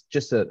ask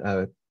just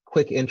a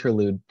quick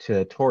interlude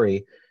to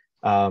Tori.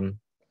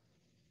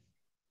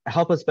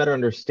 Help us better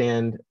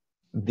understand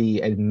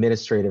the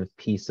administrative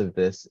piece of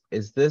this.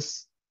 Is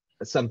this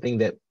something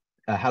that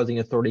a housing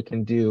authority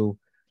can do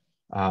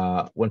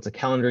once a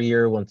calendar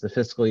year, once a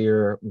fiscal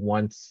year,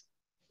 once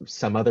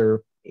some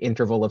other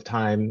interval of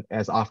time,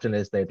 as often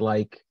as they'd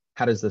like?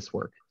 How does this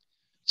work?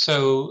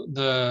 So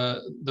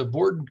the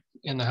board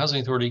and the housing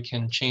authority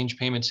can change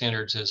payment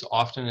standards as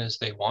often as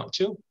they want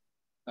to.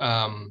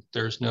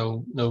 There's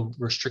no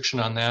restriction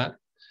on that.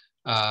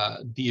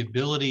 The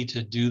ability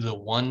to do the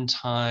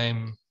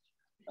one-time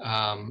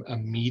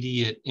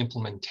immediate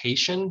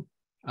implementation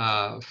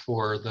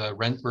for the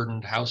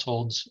rent-burdened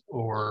households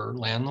or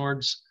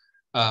landlords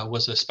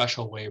was a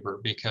special waiver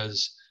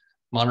because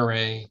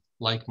Monterey,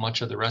 like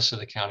much of the rest of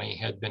the county,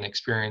 had been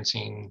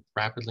experiencing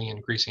rapidly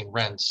increasing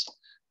rents.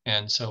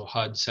 And so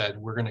HUD said,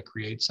 we're going to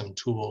create some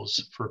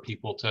tools for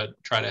people to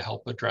try to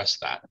help address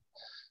that.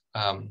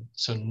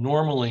 So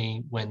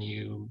normally when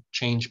you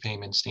change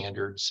payment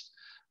standards,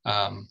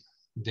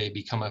 they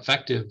become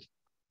effective.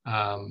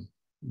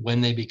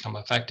 When they become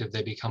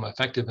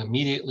effective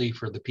immediately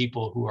for the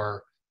people who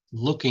are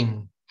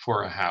looking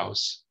for a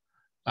house,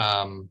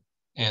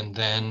 and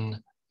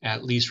then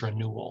at lease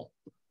renewal.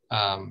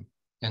 And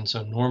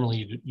so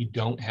normally you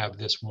don't have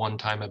this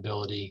one-time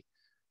ability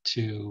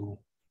to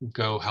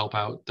go help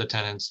out the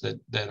tenants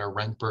that are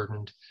rent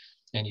burdened,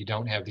 and you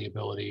don't have the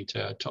ability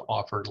to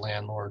offer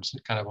landlords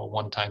kind of a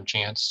one-time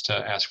chance to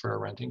ask for a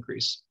rent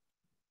increase.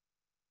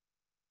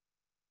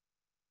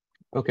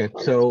 Okay,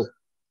 so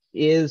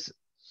is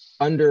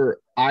under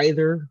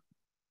either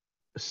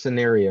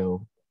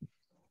scenario,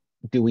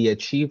 do we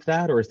achieve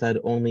that, or is that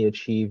only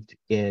achieved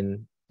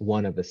in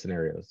one of the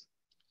scenarios?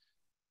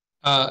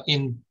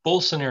 In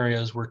both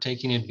scenarios, we're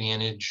taking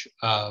advantage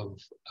of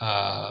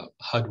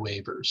HUD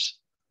waivers.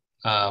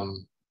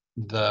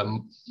 The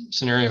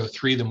scenario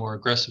 3, the more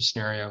aggressive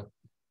scenario,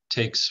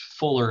 takes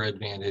fuller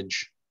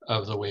advantage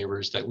of the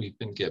waivers that we've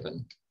been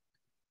given.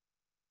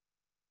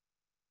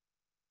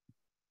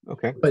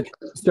 Okay. But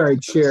sorry,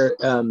 Chair,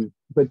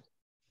 but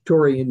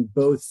Tori, in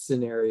both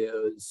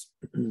scenarios,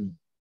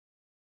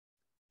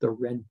 the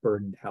rent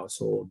burdened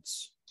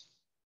households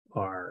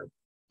are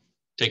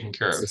taken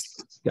care of.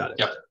 Got it.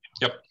 Yep.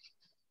 Yep.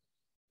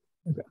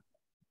 Okay.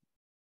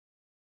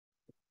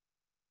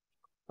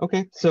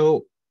 Okay.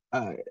 So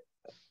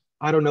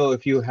I don't know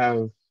if you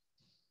have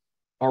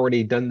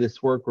already done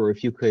this work, or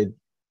if you could,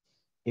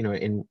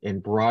 in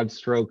broad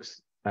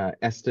strokes,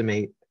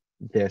 estimate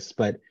this,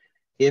 but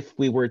if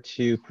we were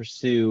to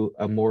pursue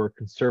a more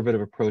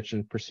conservative approach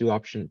and pursue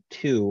option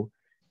 2,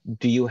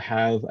 do you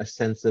have a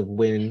sense of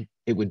when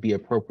it would be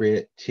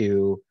appropriate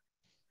to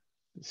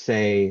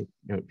say,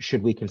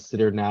 should we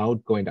consider now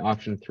going to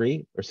option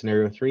 3 or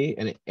scenario 3?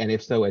 And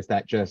if so, is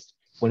that just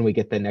when we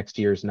get the next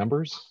year's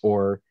numbers,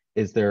 or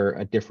is there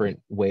a different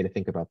way to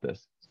think about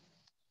this?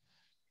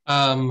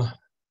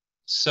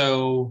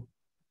 So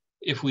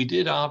if we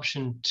did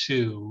option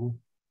 2,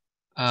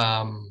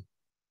 I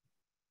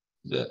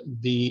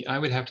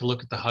would have to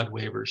look at the HUD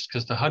waivers,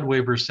 because the HUD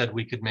waivers said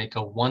we could make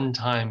a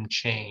one-time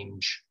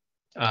change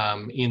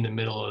in the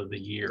middle of the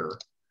year.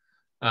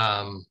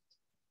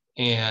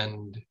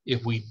 And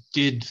if we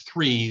did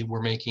 3,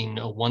 we're making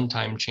a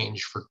one-time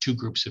change for 2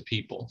 groups of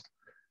people.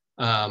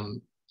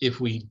 If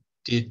we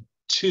did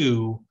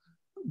 2,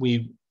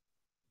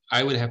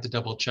 I would have to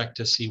double check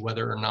to see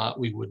whether or not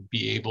we would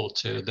be able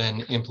to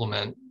then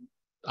implement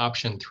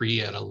option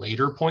 3 at a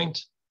later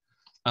point.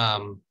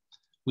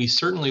 We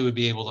certainly would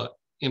be able to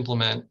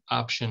implement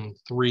option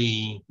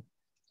 3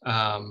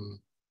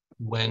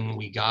 when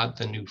we got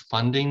the new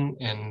funding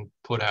and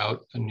put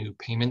out a new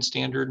payment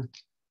standard.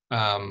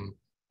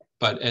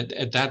 But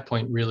at that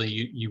point, really,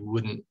 you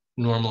wouldn't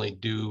normally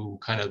do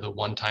kind of the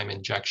one-time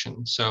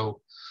injection.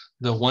 So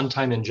the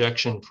one-time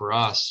injection for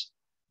us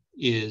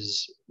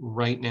is,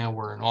 right now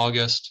we're in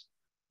August.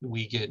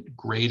 we get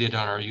graded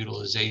on our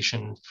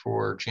utilization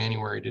for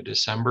January to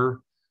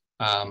December.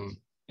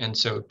 And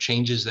so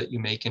changes that you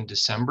make in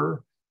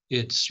December,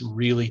 it's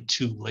really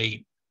too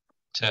late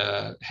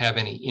to have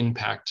any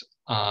impact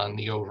on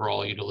the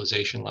overall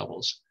utilization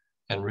levels.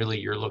 And really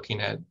you're looking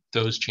at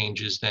those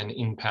changes then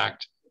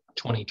impact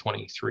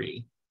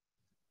 2023.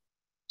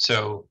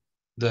 So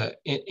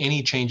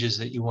any changes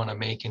that you want to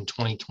make in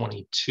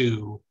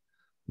 2022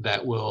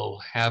 that will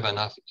have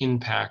enough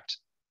impact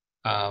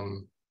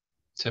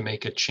to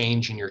make a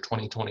change in your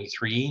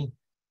 2023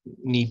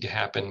 need to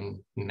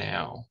happen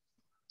now.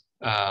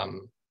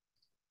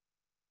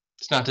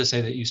 It's not to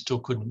say that you still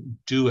couldn't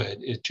do it.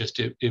 It just,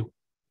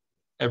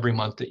 every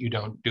month that you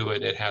don't do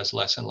it, it has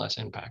less and less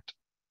impact.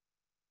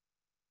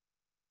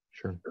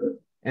 Sure.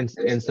 And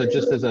so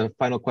just as a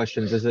final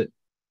question, is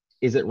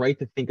it right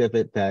to think of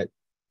it that,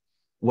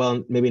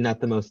 well, maybe not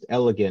the most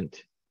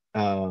elegant,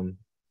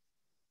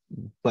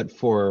 but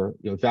for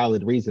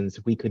valid reasons,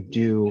 we could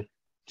do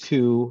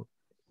 2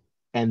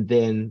 and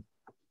then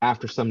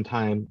after some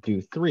time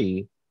do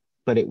 3,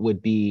 but it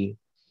would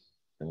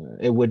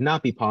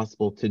not be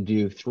possible to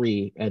do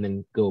 3 and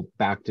then go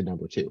back to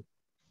number 2.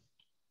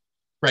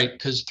 Right,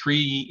 because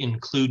 3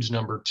 includes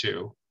number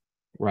 2.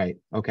 Right,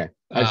 okay.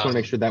 I just want to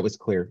make sure that was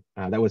clear.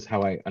 That was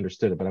how I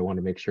understood it, but I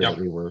wanted to make sure that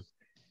we were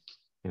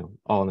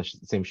all on the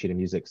same sheet of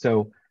music.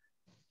 So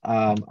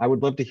I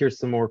would love to hear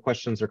some more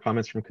questions or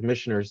comments from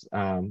commissioners.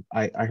 I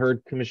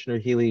heard Commissioner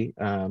Healy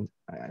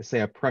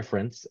say a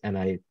preference, and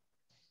I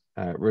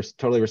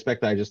totally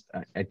respect that.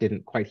 I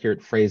didn't quite hear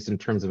it phrased in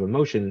terms of a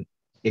motion.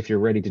 If you're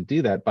ready to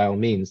do that, by all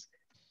means,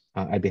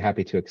 I'd be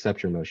happy to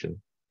accept your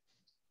motion.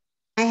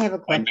 I have a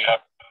question.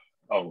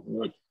 Oh,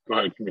 go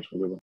ahead,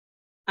 Commissioner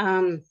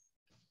Lula.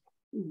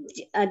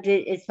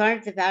 As far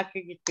as the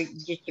voucher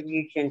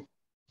distribution,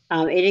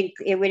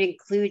 it would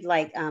include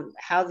like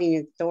housing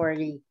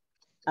authority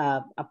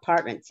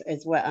apartments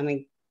as well. I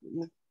mean,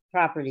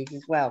 properties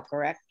as well,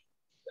 correct?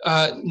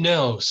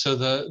 No, so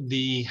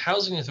the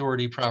housing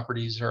authority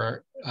properties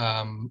are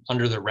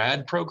under the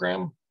RAD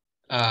program,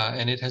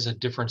 and it has a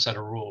different set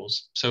of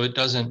rules. So it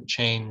doesn't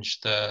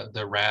change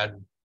the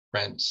RAD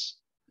rents.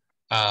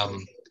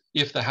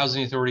 If the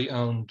housing authority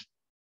owned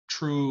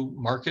true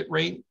market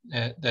rate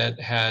that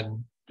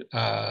had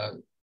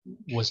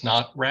was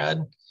not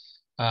RAD,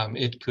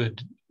 it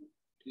could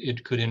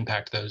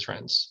impact those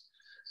rents.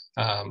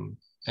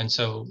 And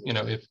so,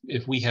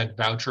 if we had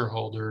voucher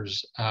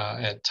holders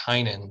at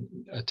Tynan,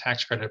 a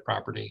tax credit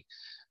property,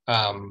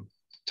 Tynan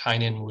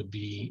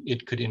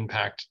it could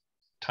impact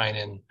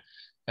Tynan,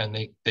 and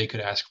they could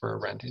ask for a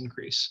rent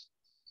increase.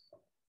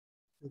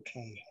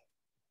 Okay.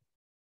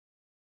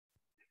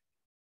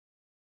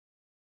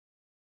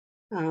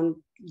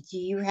 Do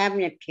you have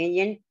an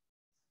opinion,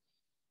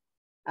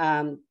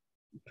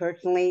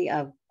 personally,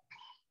 of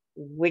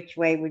which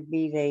way would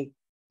be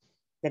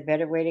the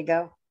better way to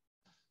go?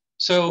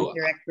 So with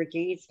your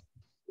expertise?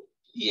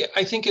 Yeah,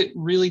 I think it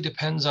really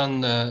depends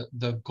on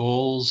the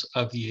goals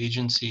of the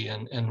agency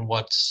and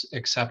what's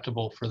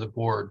acceptable for the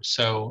board.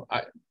 So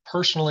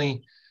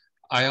personally,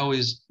 I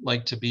always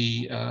like to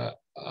be a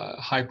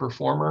high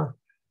performer,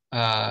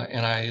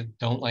 and I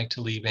don't like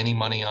to leave any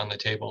money on the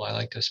table. I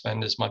like to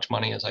spend as much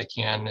money as I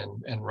can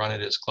and run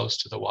it as close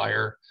to the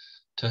wire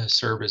to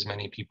serve as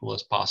many people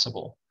as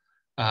possible.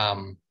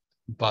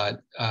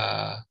 But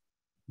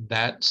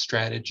that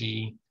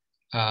strategy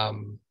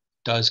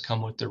does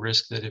come with the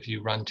risk that if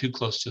you run too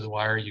close to the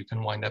wire, you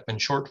can wind up in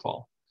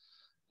shortfall.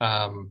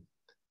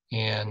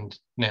 And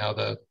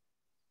now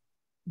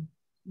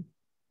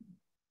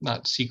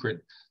not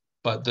secret,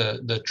 but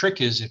the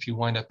trick is if you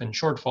wind up in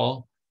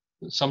shortfall,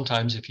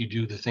 sometimes if you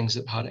do the things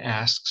that HUD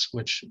asks,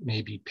 which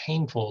may be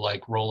painful,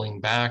 like rolling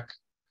back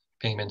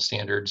payment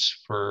standards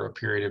for a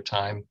period of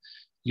time,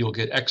 you'll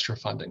get extra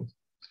funding.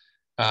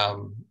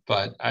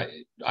 But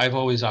I've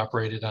always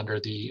operated under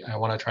I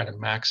want to try to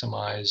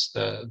maximize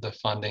the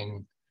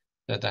funding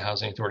that the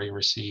Housing Authority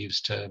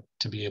receives to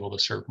be able to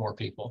serve more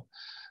people.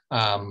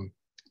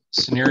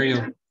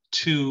 Scenario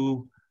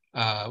 2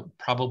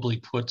 probably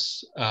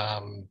puts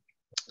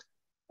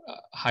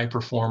high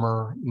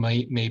performer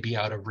may be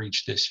out of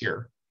reach this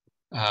year,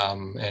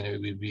 and it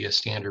would be a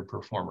standard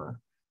performer.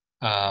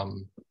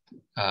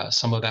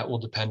 Some of that will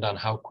depend on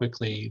how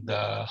quickly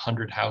the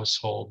 100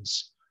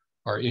 households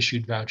are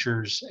issued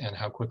vouchers and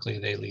how quickly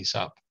they lease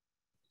up.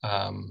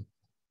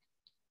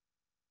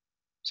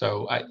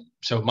 So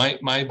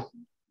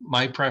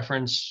my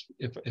preference,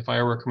 if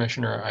I were a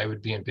commissioner, I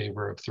would be in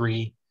favor of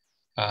 3,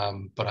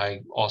 but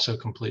I also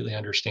completely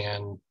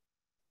understand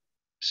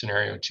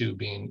scenario 2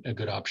 being a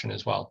good option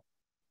as well.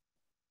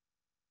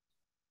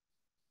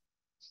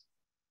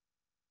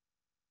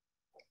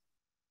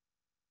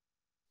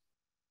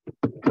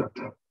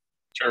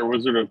 Chair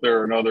Wizard, if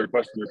there are no other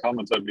questions or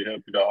comments, I'd be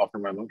happy to offer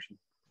my motion.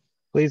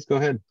 Please go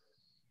ahead.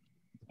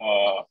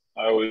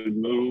 I would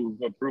move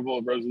approval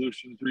of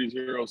resolution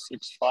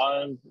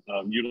 3065,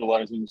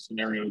 utilizing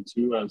scenario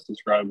 2 as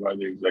described by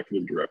the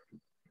executive director.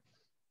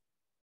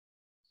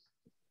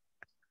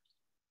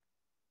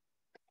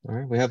 All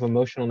right, we have a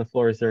motion on the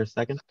floor. Is there a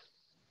second?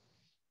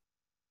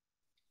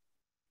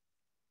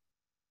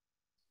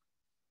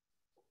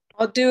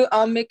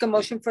 I'll make a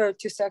motion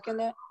to second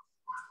it.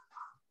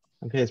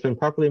 Okay, it's been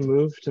properly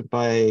moved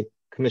by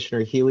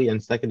Commissioner Healy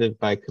and seconded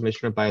by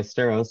Commissioner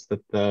Ballesteros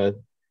that the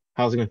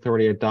Housing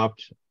Authority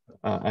adopt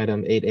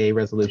item 8A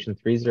resolution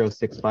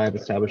 3065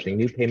 establishing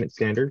new payment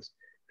standards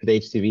for the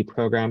HCV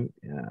program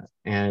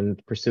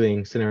and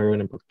pursuing scenario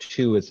number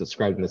 2 as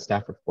described in the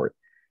staff report.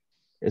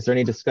 Is there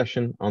any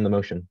discussion on the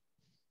motion?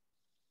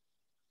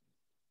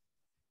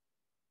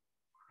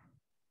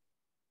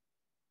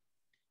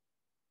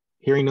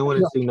 Hearing no one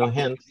and seeing no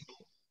hands.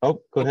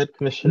 Oh, go ahead,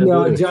 Commissioner.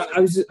 No, John,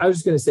 I was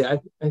just going to say,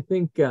 I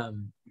think,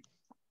 you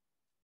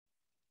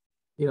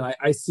know,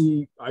 I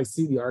see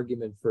the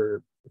argument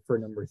for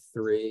number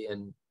 3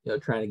 and, you know,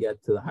 trying to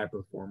get to the high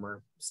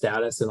performer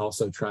status and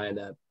also trying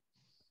to,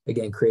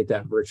 again, create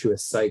that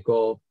virtuous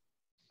cycle.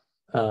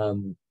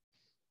 At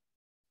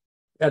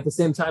the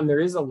same time, there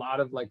is a lot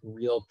of like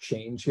real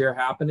change here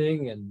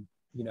happening, and,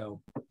 you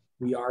know,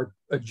 we are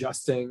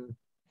adjusting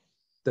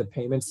the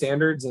payment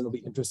standards, and it'll be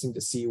interesting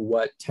to see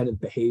what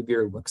tenant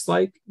behavior looks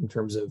like in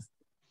terms of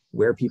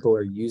where people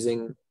are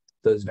using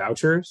those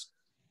vouchers.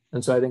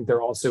 And so I think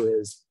there also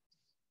is,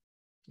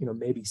 you know,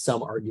 maybe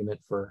some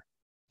argument for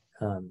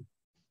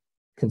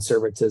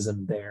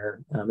conservatism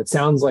there. It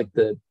sounds like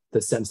the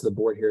sense of the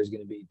board here is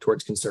going to be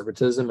towards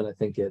conservatism, and I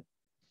think it,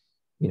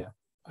 you know,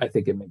 I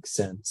think it makes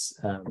sense.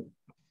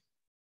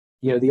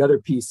 You know, the other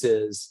piece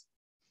is,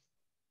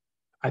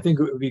 I think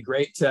it would be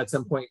great to at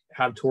some point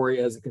have Tori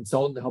as a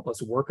consultant to help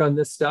us work on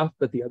this stuff.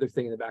 But the other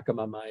thing in the back of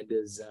my mind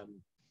is,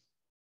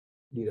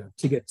 you know,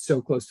 to get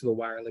so close to the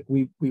wire, like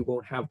we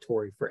won't have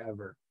Tori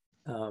forever.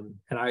 And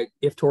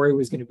if Tori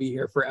was going to be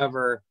here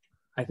forever,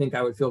 I think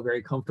I would feel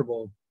very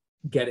comfortable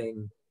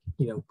getting,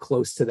 you know,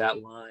 close to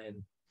that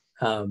line.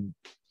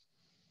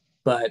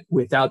 But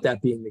without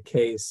that being the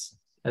case,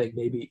 I think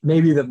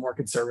maybe the more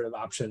conservative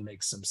option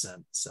makes some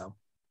sense. So.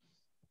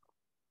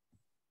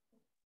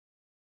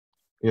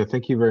 Yeah,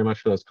 thank you very much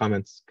for those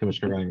comments,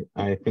 Commissioner.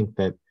 I think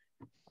that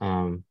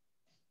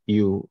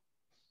you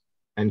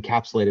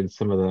encapsulated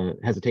some of the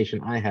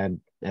hesitation I had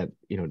at,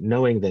 you know,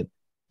 knowing that,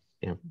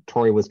 you know,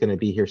 Tori was going to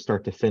be here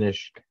start to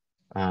finish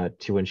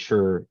to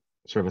ensure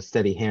sort of a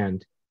steady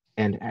hand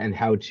and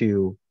how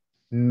to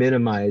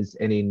minimize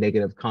any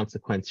negative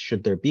consequence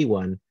should there be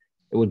one.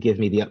 It would give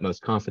me the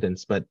utmost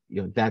confidence, but,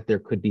 you know, that there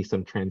could be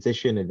some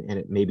transition and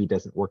it maybe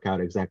doesn't work out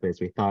exactly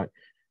as we thought.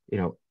 You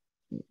know,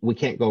 we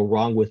can't go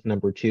wrong with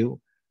number 2.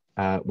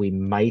 We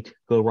might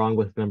go wrong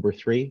with number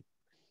 3,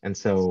 and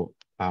so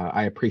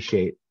I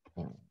appreciate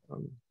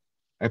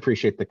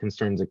the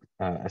concerns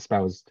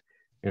espoused,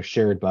 you know,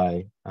 shared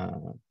by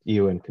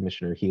you and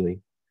Commissioner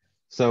Healy.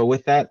 So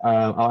with that,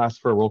 I'll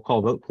ask for a roll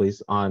call vote,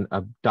 please, on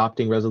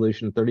adopting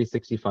Resolution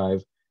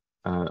 3065,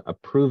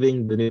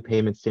 approving the new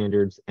payment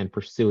standards and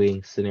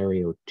pursuing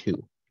Scenario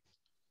 2.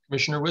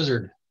 Commissioner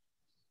Wizard.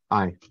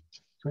 Aye.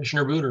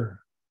 Commissioner Booter.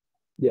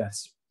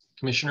 Yes.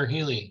 Commissioner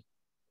Healy.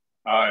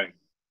 Aye.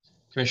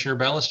 Commissioner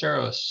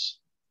Ballesteros.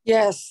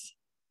 Yes.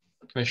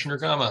 Commissioner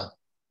Gama.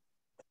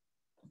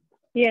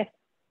 Yes.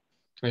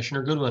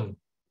 Commissioner Goodwin.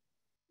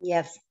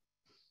 Yes.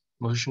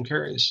 Motion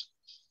carries.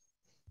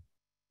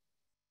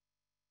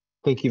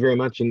 Thank you very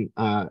much, and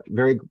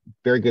very,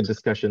 very good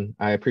discussion.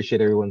 I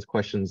appreciate everyone's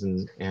questions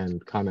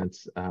and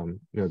comments. You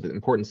know, the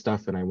important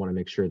stuff, and I want to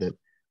make sure that,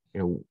 you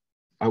know,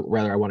 I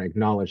want to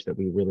acknowledge that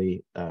we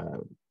really,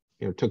 you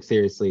know, took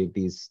seriously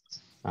these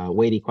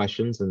weighty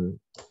questions and,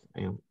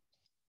 you know,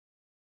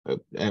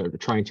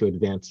 trying to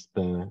advance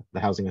the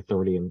Housing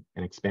Authority and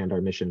expand our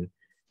mission,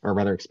 or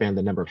rather expand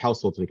the number of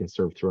households we can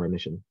serve through our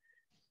mission.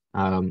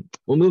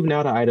 We'll move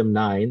now to item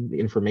 9, the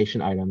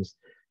information items.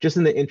 Just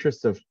in the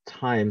interest of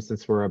time,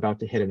 since we're about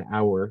to hit an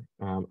hour,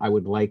 I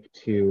would like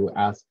to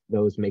ask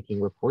those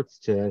making reports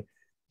to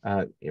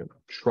you know,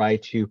 try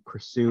to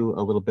pursue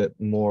a little bit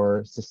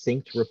more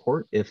succinct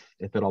report, if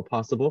at all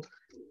possible.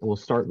 And we'll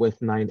start with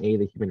 9A,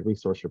 the Human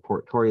Resource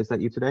Report. Tori, is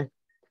that you today?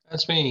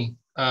 That's me.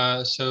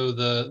 So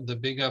the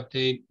big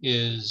update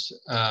is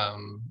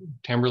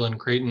Tamberlyn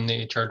Creighton,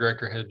 the HR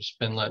director, has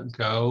been let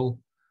go.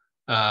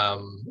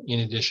 In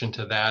addition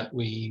to that,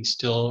 we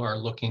still are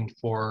looking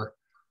for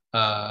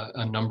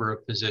a number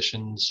of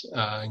positions,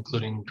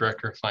 including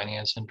Director of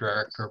Finance and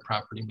Director of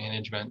Property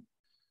Management.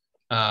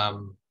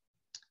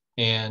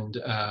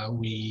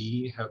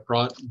 We have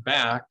brought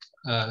back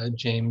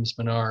James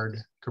Menard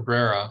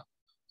Cabrera,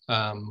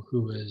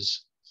 who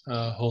is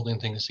holding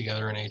things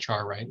together in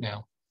HR right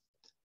now.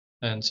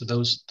 And so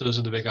those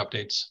are the big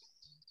updates.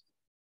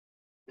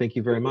 Thank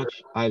you very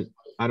much. Item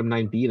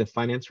 9B, the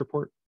finance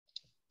report.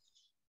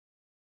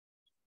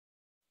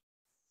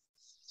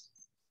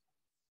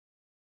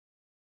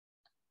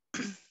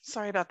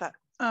 Sorry about that.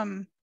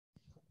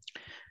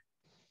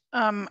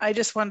 I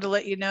just wanted to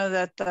let you know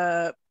that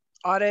the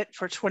audit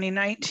for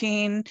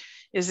 2019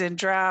 is in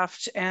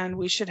draft, and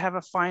we should have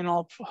a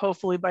final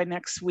hopefully by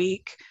next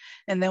week.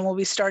 And then we'll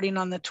be starting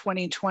on the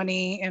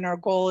 2020, and our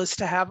goal is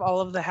to have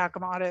all of the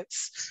HACM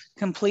audits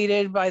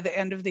completed by the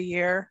end of the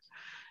year.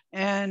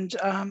 And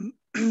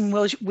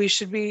we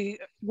should be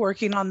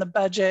working on the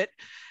budget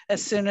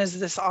as soon as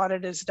this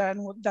audit is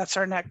done. That's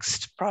our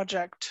next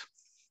project.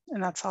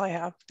 And that's all I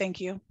have.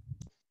 Thank you.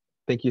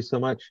 Thank you so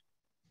much.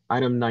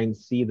 Item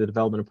 9C, the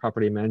Development of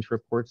Property Management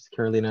Reports,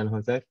 Carolina and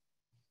Jose.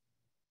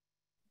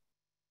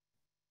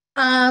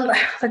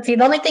 Let's see,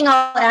 the only thing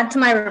I'll add to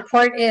my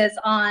report is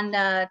on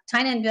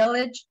Tynan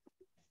Village.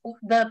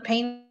 The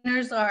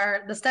painters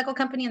are, the stucco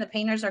company and the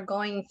painters are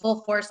going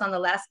full force on the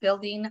last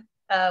building.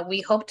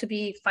 We hope to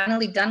be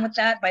finally done with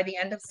that by the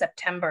end of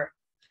September.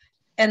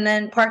 And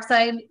then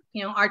Parkside,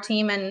 you know, our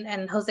team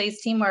and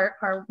Jose's team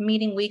are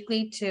meeting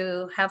weekly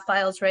to have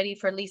files ready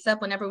for lease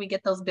up whenever we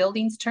get those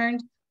buildings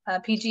turned.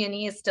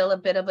 PG&E is still a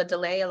bit of a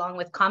delay along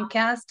with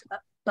Comcast,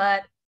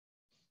 but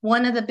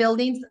one of the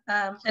buildings,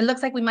 it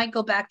looks like we might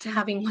go back to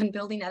having one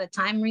building at a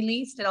time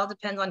released. It all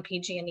depends on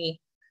PG&E.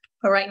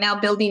 But right now,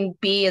 building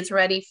B is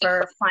ready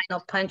for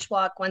final punch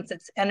walk once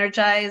it's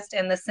energized,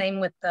 and the same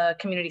with the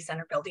community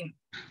center building.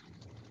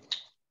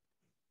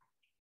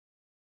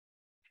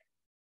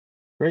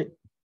 Great.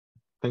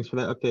 Thanks for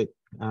that update.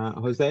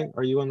 Jose,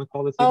 are you on the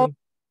call this evening?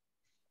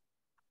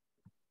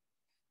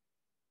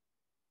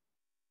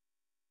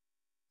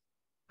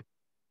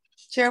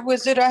 Chair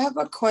Wizard, I have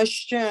a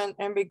question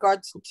in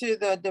regards to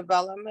the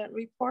development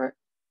report.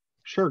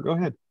 Sure, go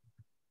ahead.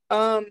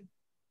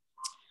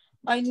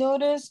 I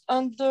noticed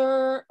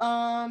under,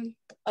 I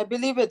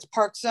believe it's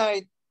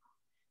Parkside,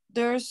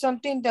 there's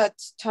something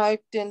that's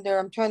typed in there.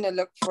 I'm trying to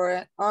look for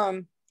it.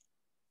 I'm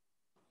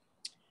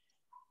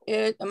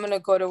gonna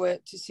go to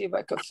it to see if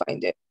I can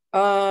find it.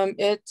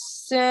 It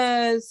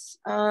says,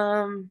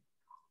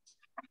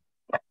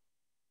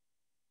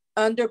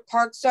 under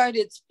Parkside,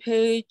 it's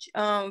page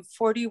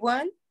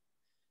 41,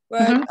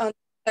 right? On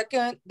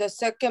the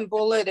second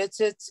bullet, it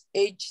says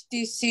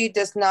HDC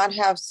does not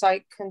have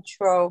site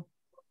control,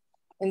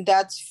 and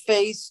that's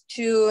phase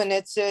 2, and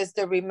it says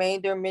the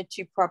remainder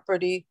Michi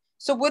property.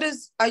 So what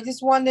is, I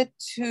just wanted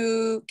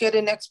to get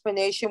an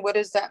explanation. What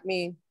does that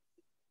mean?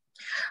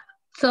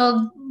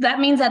 So that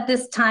means at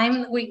this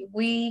time,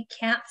 we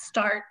can't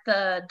start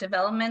the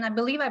development. I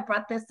believe I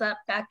brought this up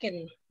back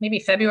in maybe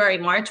February,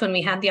 March, when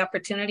we had the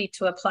opportunity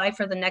to apply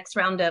for the next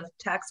round of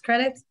tax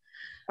credits.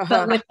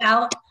 But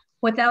without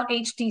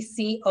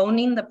HDC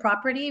owning the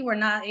property, we're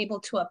not able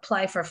to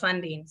apply for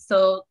funding.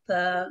 So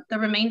the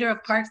remainder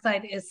of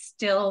Parkside is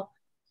still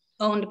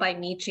owned by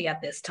Michi at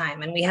this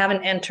time, and we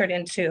haven't entered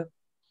into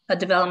a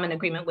development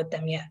agreement with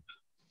them yet.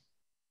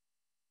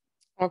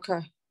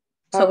 Okay.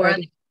 So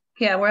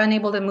we're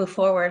unable to move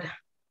forward.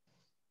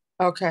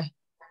 Okay.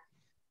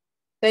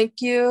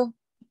 Thank you.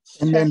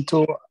 And then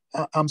to,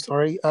 I'm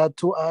sorry,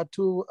 to add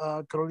to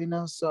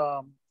Carolina's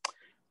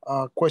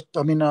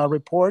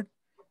report,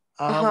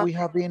 we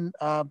have been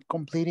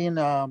completing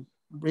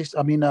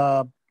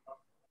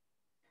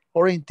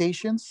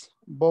orientations,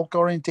 bulk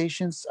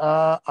orientations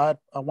at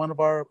one of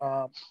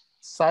our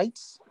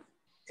sites.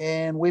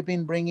 And we've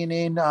been bringing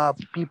in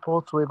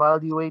people to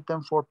evaluate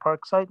them for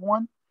Parkside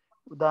 1.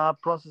 The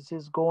process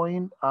is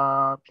going.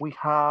 We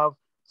have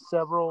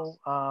several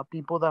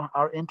people that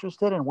are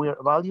interested, and we're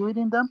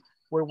evaluating them.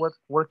 We're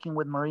working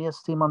with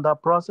Maria's team on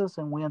that process,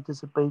 and we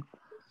anticipate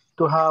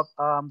to have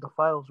the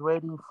files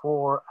ready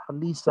for a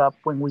lease up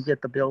when we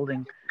get the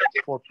building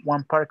for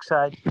one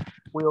Parkside.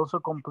 We also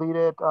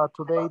completed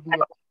today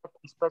the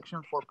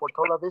inspection for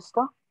Portola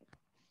Vista,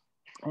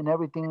 and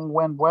everything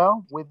went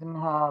well. We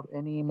didn't have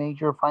any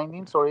major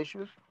findings or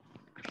issues.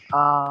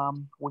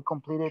 We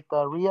completed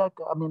the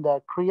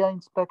CREA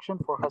inspection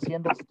for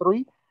Haciendas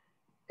 3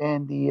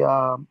 and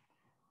the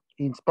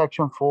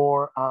inspection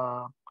for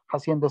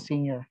Hacienda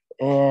Senior.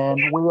 And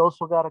we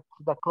also got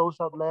the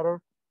closeout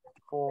letter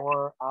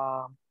for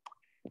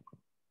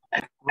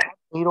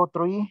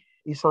 803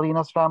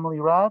 Isalina's family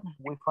RAD.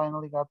 We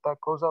finally got that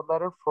closeout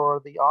letter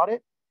for the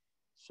audit.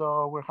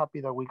 So we're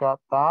happy that we got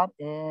that,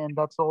 and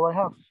that's all I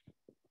have.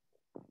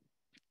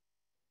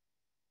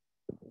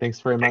 Thanks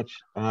very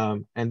much.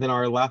 And then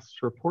our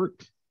last report,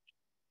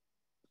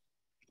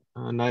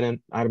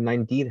 item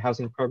 9D,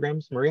 housing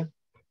programs, Maria.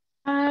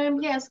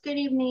 Yes, good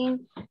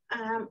evening.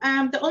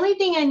 The only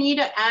thing I need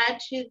to add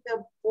to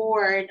the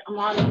board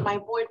on my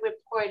board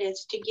report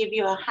is to give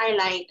you a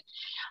highlight.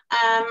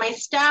 My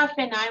staff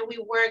and I, we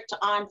worked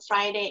on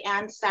Friday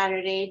and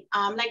Saturday.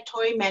 Like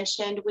Tori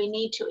mentioned, we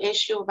need to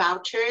issue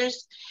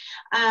vouchers.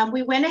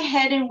 We went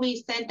ahead and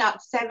we sent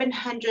out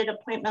 700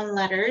 appointment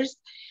letters.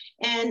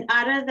 And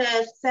out of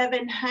the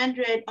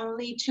 700,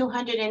 only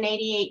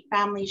 288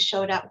 families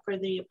showed up for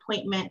the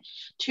appointment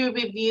to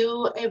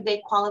review if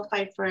they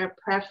qualified for a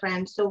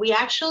preference. So we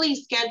actually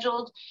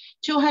scheduled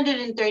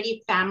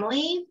 230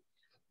 families,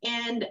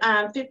 and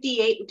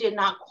 58 did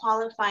not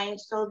qualify.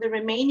 So the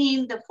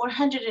remaining, the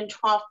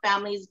 412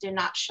 families did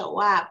not show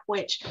up,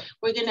 which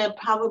we're gonna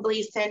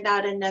probably send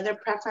out another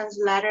preference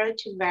letter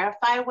to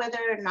verify whether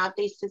or not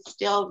they should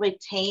still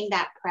retain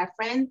that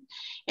preference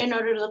in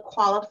order to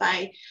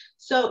qualify.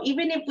 So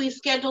even if we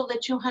schedule the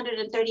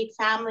 230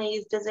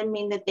 families, doesn't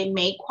mean that they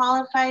may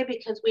qualify,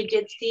 because we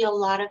did see a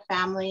lot of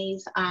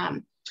families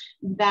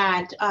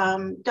that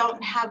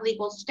don't have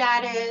legal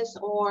status,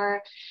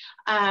 or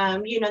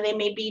they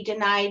may be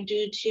denied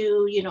due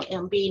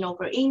to being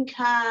over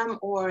income,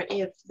 or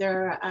if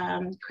they're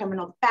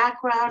criminal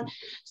background.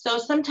 So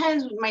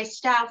sometimes with my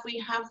staff, we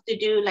have to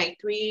do like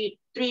 3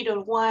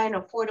 to 1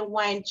 or 4 to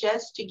 1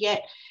 just to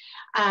get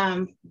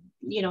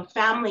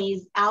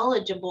families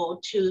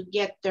eligible to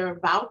get their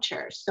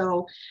voucher.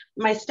 So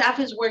my staff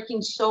is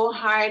working so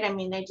hard. I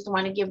mean, I just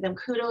want to give them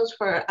kudos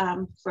for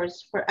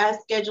us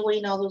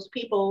scheduling all those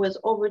people. It was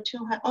over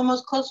 200,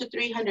 almost close to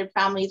 300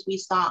 families we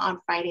saw on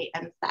Friday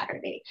and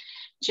Saturday,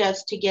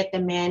 just to get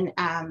them in,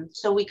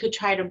 so we could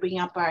try to bring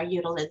up our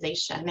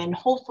utilization, and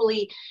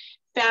hopefully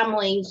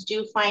families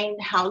do find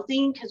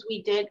housing, because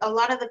a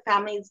lot of the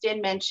families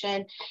did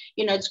mention,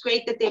 it's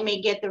great that they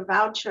may get their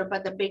voucher,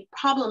 but the big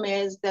problem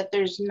is that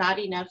there's not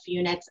enough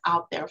units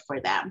out there for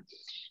them.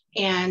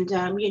 And,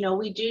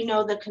 we do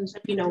know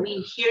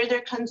we hear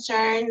their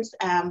concerns,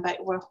 but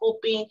we're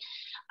hoping,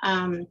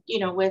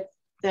 with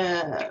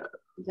the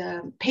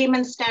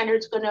payment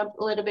standards going up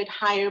a little bit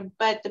higher,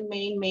 but the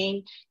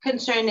main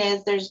concern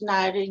is there's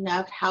not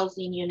enough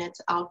housing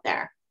units out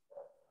there.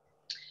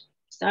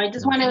 So I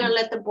just wanted to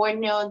let the board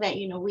know that,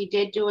 we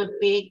did do a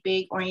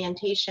big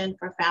orientation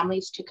for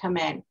families to come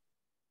in.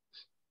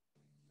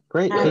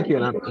 Great, thank you.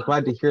 And I'm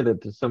glad to hear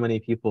that so many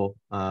people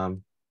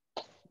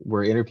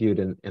were interviewed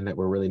and that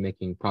we're really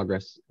making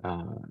progress.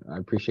 I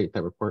appreciate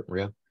that report,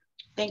 Maria.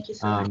 Thank you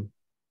so much.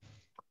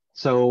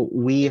 So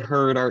we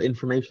heard our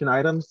information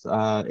items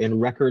in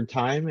record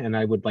time, and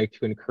I would like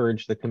to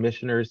encourage the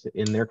commissioners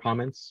in their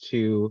comments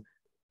to,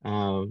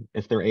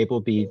 if they're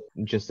able, be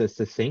just as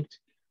succinct.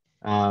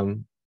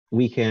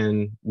 We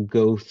can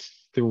go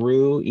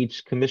through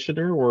each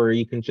commissioner, or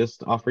you can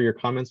just offer your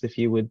comments if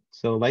you would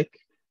so like.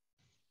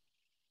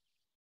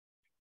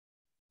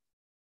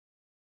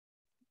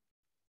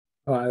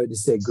 Oh, I would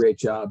just say great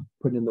job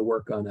putting in the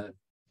work on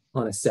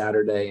a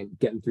Saturday, and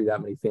getting through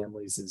that many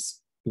families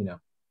is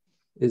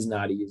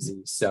not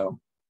easy. So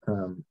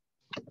I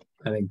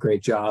think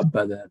great job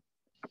by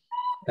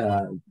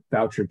the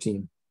voucher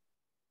team.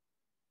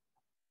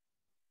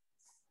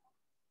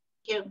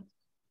 Thank you.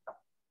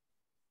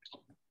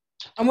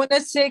 I want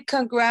to say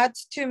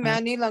congrats to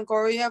Manny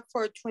Longoria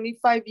for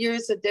 25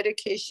 years of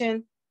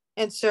dedication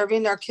and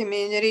serving our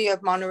community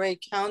of Monterey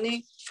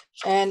County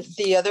and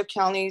the other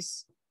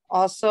counties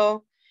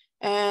also.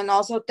 And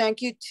also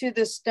thank you to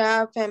the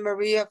staff and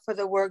Maria for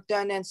the work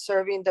done and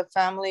serving the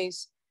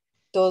families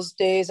those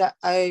days.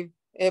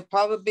 It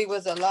probably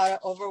was a lot of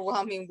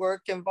overwhelming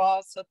work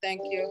involved, so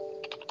thank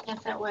you.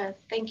 Yes, it was.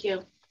 Thank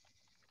you.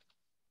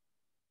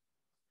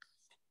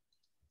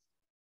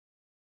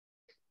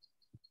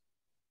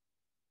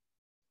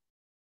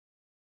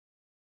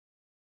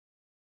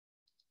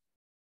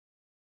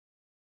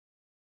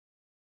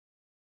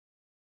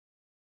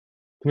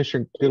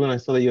 Commissioner Goodwin, I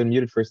saw that you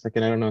unmuted for a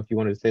second. I don't know if you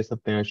wanted to say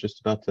something. I was just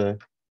about to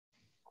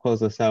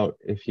close us out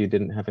if you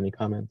didn't have any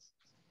comments.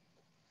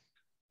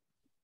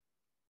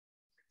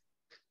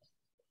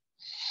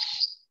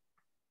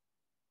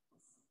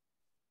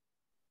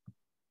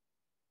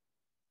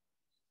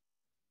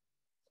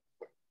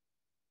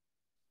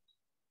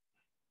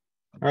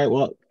 All right,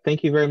 well,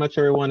 thank you very much,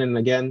 everyone. And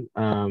again,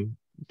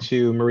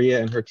 to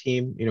Maria and her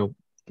team,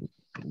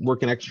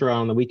 working extra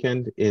on the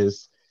weekend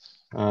is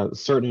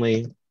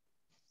certainly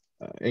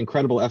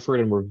incredible effort,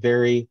 and we're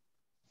very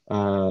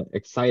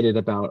excited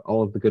about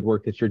all of the good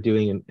work that you're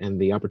doing and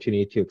the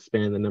opportunity to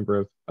expand the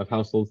number of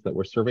households that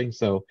we're serving.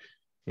 So,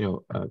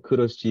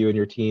 kudos to you and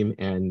your team,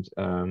 and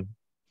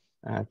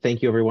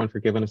thank you everyone for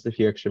giving us a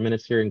few extra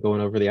minutes here and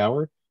going over the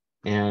hour.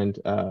 And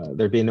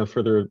there being no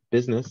further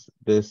business,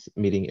 this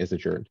meeting is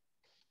adjourned.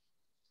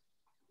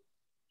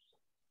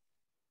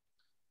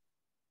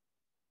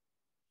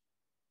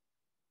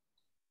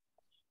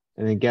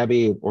 And then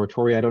Gabby or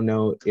Tori, I don't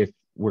know if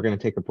we're going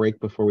to take a break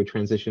before we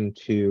transition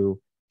to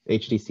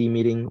HDC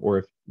meeting, or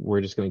if we're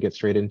just going to get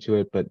straight into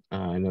it. But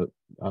I know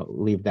I'll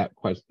leave that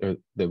question, or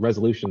the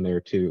resolution,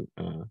 there to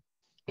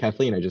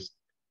Kathleen. I just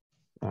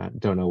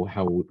don't know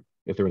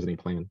if there was any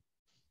plan.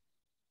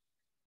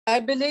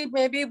 I believe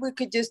maybe we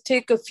could just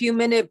take a few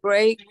minute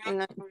break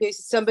in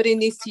case somebody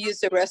needs to use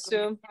the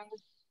restroom.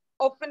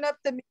 Open up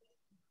the meeting.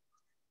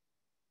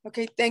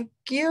 Okay, thank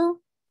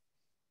you.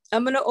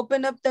 I'm going to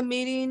open up the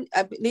meeting.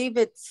 I believe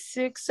it's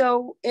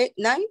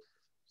 6:09.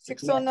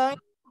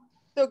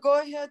 So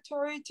go ahead,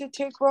 Tori, to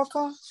take roll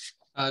call.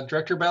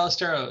 Director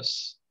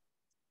Ballesteros.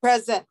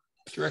 Present.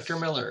 Director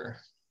Miller.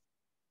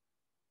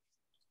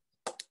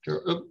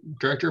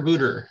 Director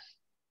Booter.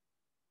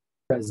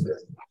 Present.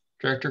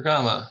 Director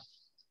Gama.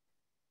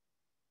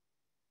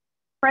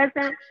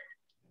 Present.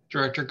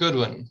 Director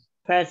Goodwin.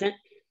 Present.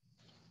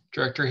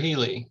 Director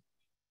Healy.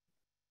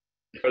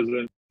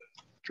 President.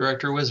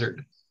 Director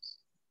Wizard.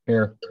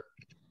 Here.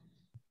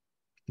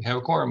 We have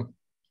a quorum.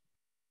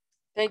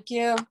 Thank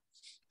you.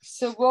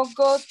 So we'll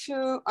go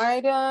to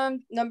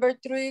item number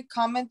 3,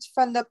 comments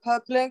from the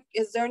public.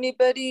 Is there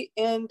anybody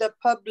in the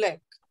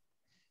public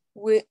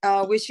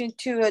wishing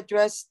to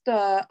address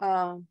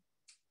the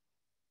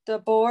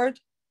board?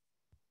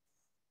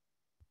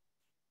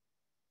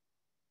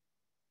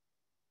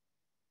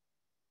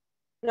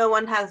 No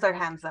one has their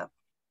hands up.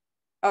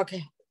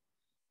 Okay,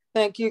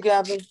 thank you,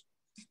 Gabby.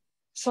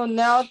 So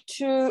now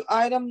to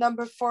item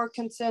number 4,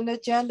 consent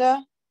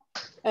agenda.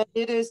 And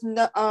it is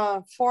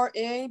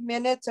 4A,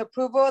 minutes,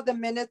 approval of the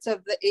minutes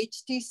of the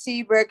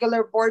HDC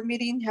regular board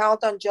meeting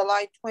held on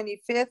July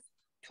 25th,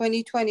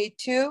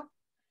 2022.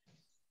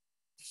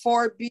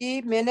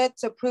 4B,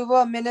 minutes, approval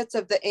of minutes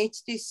of the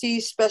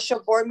HDC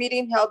special board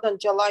meeting held on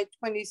July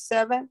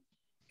 27th,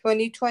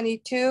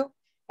 2022.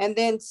 And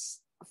then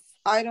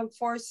item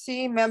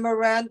 4C,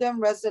 memorandum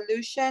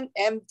resolution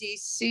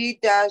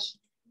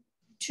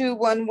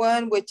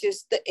MDC-211, which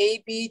is the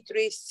AB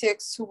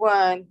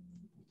 361.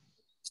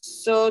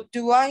 So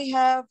do I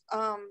have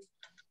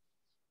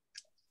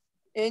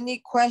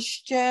any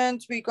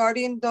questions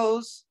regarding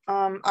those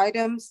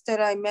items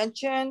that I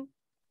mentioned?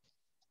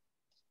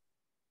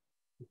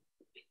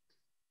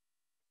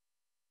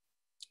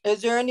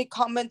 Is there any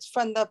comments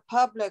from the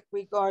public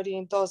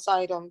regarding those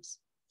items?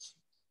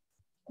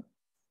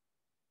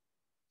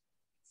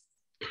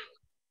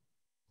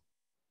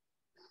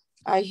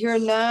 I hear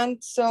none.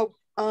 So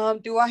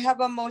do I have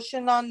a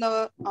motion on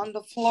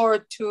the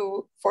floor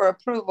for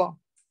approval?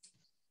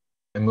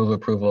 I move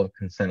approval of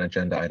consent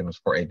agenda items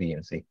for A, B,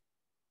 and C.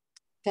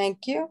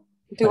 Thank you.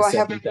 Do I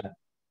have that?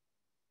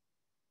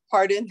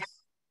 Pardon?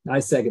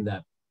 I second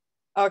that.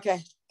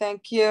 Okay,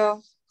 thank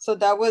you. So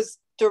that was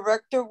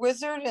Director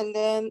Wizard and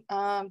then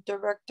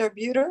Director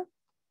Buter.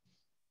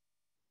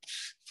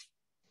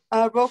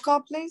 Roll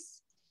call,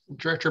 please.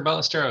 Director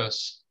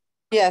Ballesteros.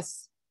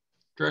 Yes.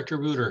 Director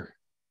Buter.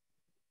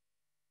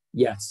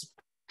 Yes.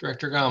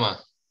 Director Gama.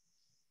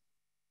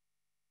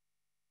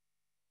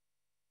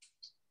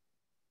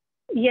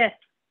 Yes.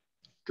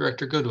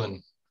 Director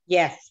Goodwin.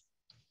 Yes.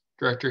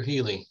 Director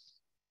Healy.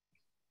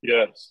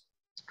 Yes.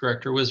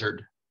 Director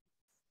Wizard.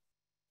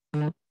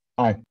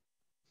 Aye.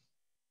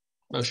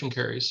 Motion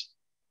carries.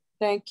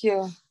 Thank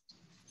you.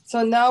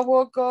 So now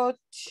we'll go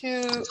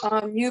to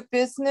new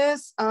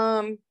business.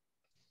 Number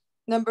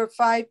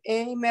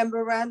 5A,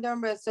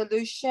 memorandum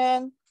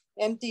resolution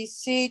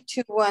MDC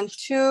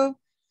 212,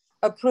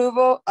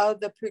 approval of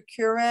the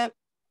procurement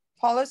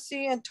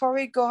policy. And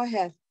Tori, go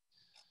ahead.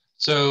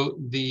 So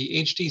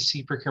the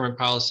HDC procurement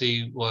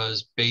policy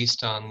was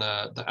based on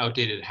the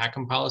outdated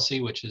HACM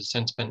policy, which has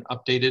since been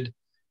updated.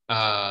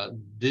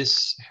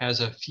 This has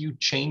a few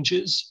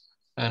changes,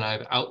 and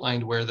I've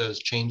outlined where those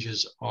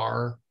changes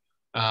are.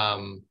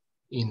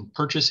 In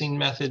purchasing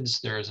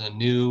methods, there's a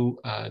new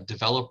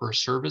developer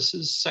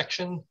services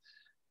section,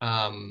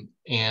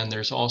 and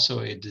there's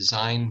also a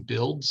design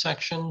build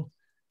section,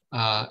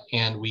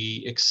 and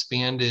we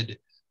expanded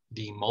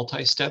the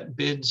multi-step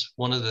bids.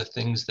 One of the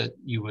things that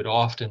you would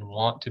often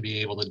want to be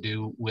able to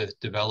do with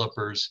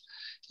developers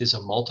is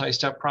a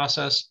multi-step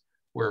process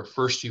where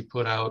first you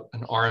put out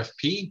an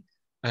RFP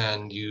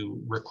and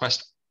you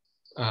request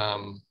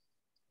an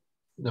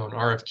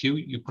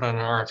RFQ. You put on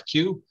an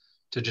RFQ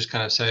to just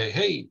kind of say,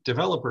 hey,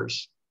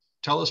 developers,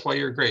 tell us why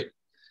you're great.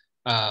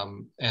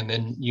 And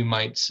then you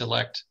might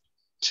select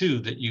 2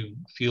 that you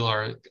feel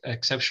are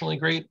exceptionally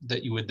great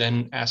that you would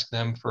then ask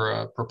them for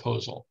a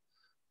proposal.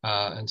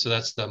 And so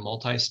that's the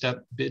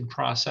multi-step bid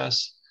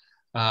process.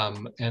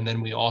 And then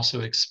we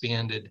also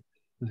expanded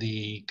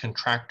the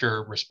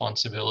contractor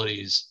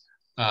responsibilities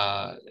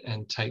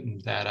and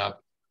tightened that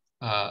up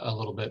a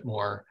little bit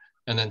more.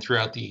 And then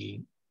throughout the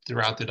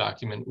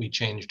document, we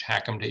changed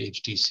HACM to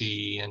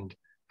HDC and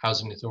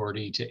Housing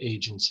Authority to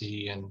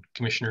agency and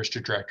commissioners to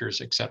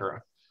directors, et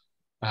cetera.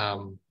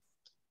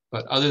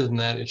 But other than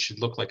that, it should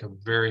look like a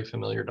very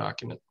familiar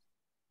document.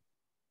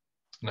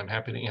 And I'm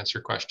happy to answer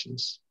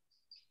questions.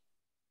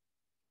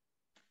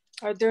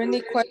 Are there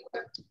any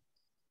questions?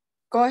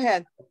 Go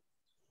ahead.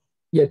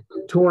 Yeah,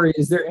 Tori,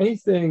 is there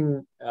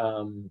anything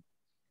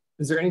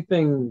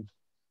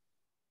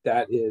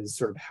that is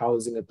sort of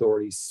housing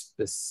authority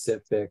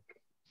specific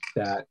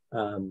that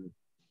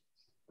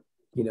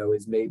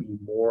is maybe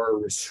more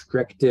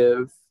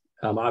restrictive?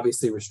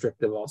 Obviously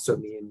restrictive also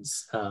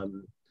means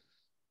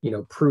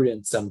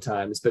prudent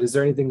sometimes, but is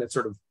there anything that's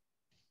sort of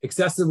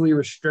excessively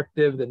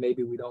restrictive that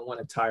maybe we don't want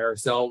to tie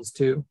ourselves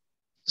to?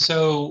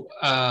 So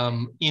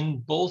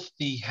in both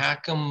the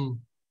HACM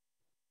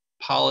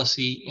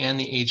policy and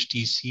the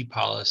HDC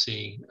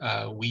policy,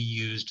 we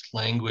used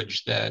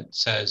language that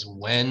says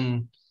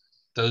when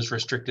those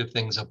restrictive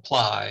things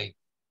apply,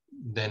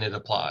 then it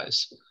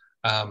applies.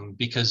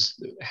 Because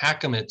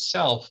HACM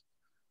itself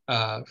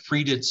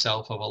freed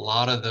itself of a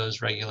lot of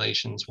those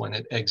regulations when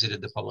it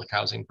exited the public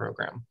housing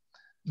program.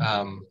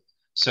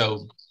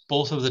 So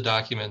both of the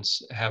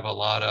documents have a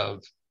lot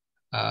of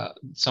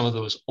some of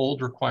those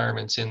old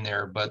requirements in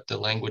there, but the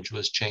language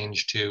was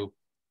changed to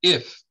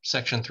if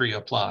Section 3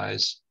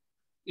 applies,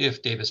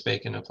 if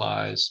Davis-Bacon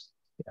applies,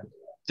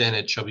 then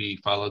it shall be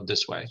followed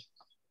this way.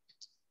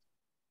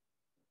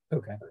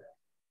 Okay.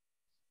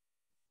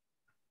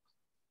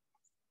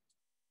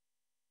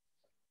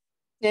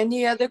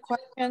 Any other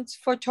questions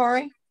for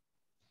Tori?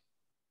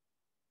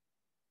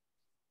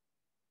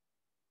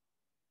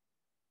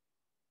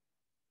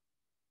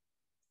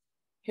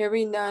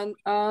 Hearing none.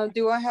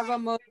 Do I have a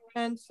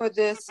motion for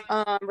this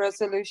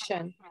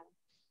resolution?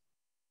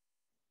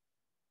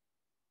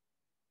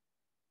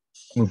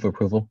 Move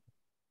approval.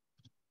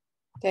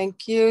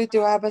 Thank you.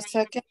 Do I have a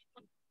second?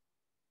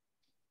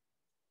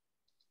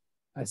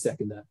 I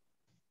second that.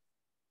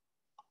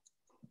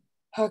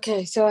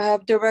 Okay, so I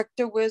have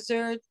Director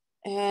Wizard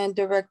and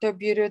Director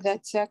Buter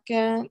that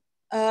second.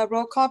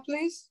 Roll call,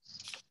 please.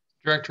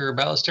 Director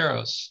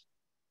Ballesteros.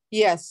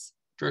 Yes.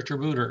 Director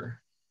Buter.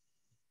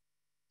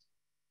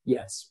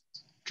 Yes.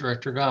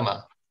 Director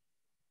Gama.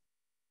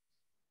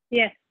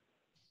 Yes.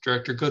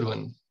 Director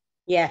Goodwin.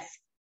 Yes.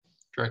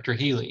 Director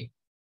Healy.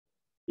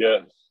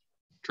 Yes.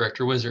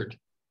 Director Wizard.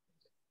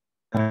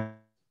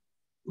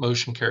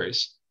 Motion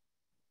carries.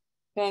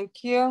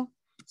 Thank you.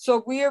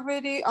 So we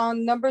already,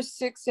 on number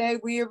 6A,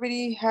 we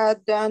already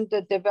had done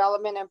the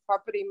development and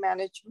property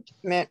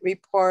management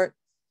report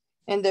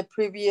in the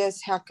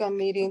previous HACM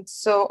meeting.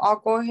 So I'll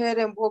go ahead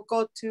and we'll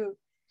go to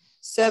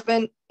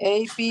 7A,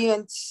 B,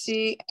 and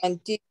C,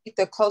 and D,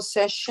 the closed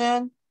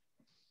session.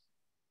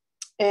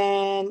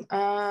 And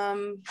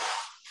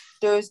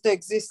there's the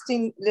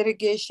existing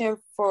litigation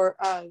for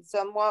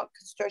Zamwa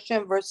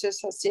Construction versus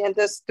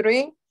Haciendas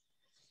 3.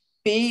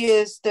 B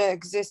is the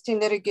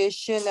existing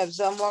litigation of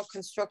Zamwa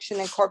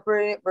Construction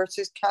Incorporated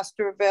versus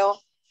Castroville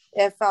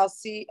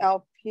FLC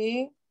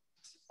LP.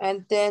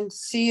 And then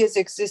C is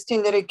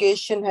existing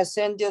litigation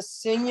Haciendas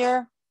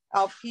Senior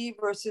LP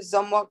versus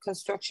Zamwa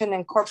Construction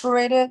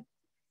Incorporated.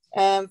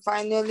 And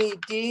finally,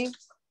 D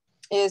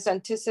is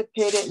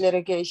anticipated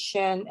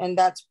litigation, and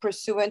that's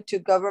pursuant to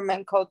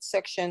Government Code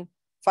Section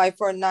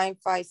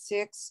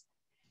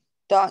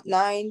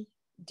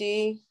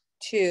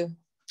 54956.9D2.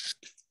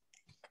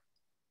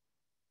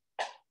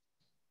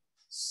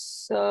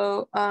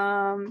 So,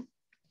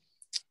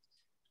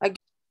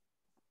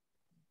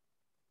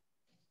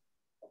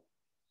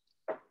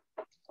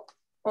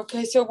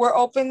 okay, so we're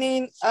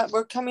opening,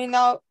 we're coming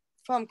out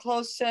from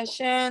closed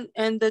session,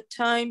 and the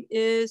time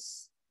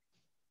is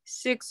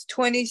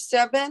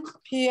 6:27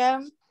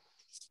 p.m.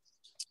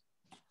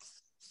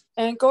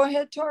 And go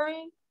ahead,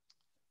 Tori.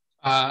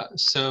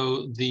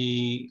 So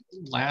the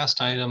last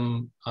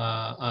item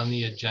on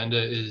the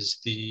agenda is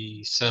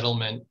the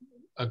settlement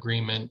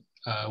agreement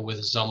with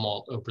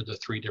Zumwalt over the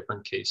 3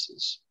 different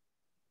cases.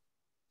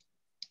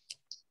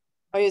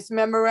 Oh, it's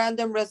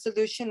Memorandum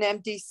Resolution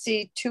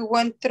MDC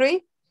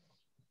 213?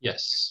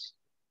 Yes.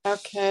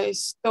 Okay,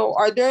 so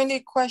are there any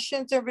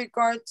questions in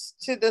regards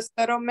to the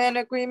settlement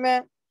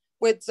agreement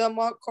with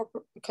Zumwalt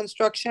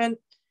Construction?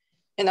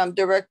 And I'm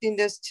directing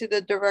this to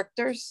the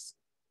directors.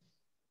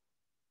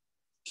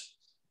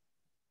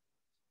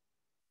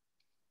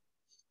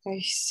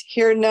 I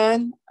hear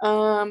none.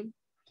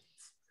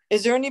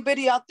 Is there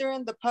anybody out there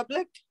in the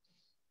public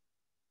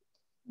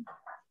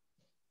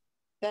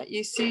that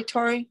you see,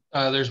 Tori?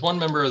 There's one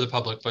member of the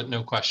public, but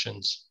no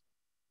questions.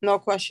 No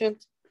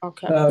questions?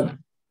 Okay.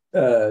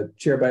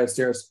 Chair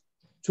Ballesteros,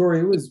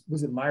 Tori,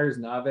 was it Myers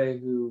Nave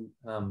who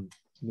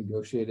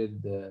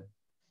negotiated the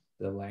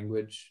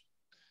language?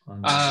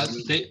 On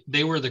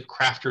they were the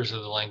crafters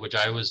of the language.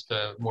 I was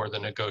more the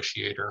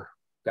negotiator.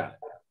 Got it.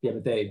 Yeah,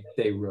 but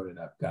they wrote it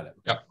up. Got it.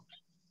 Yep.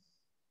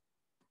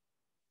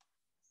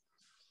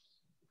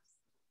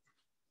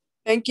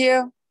 Thank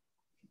you.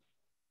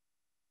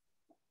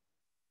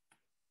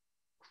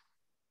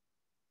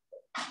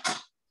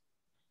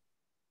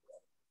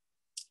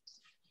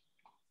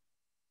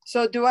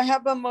 So do I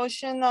have a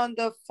motion on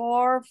the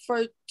floor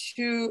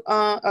to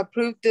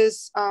approve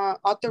this,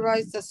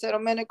 authorize the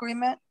settlement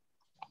agreement?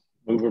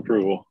 Move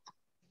approval.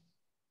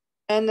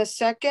 And the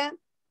second?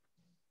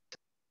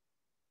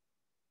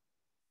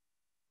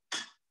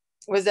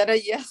 Was that a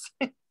yes?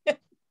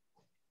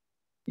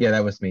 Yeah,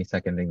 that was me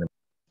seconding them.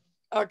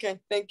 Okay,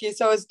 thank you.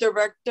 So it's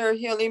Director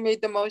Healy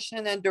made the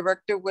motion and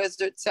Director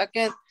Wizard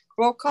second.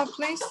 Roll call,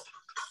 please.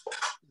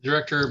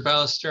 Director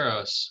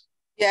Ballesteros.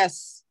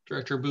 Yes.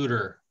 Director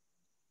Buter.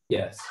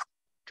 Yes.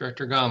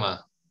 Director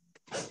Gama.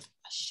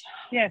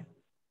 Yes.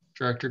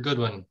 Director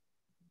Goodwin.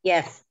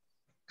 Yes.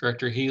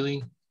 Director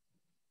Healy.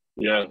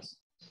 Yes.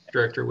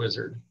 Director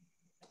Wizard.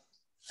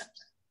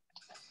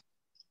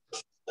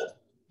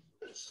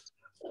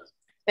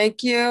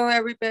 Thank you,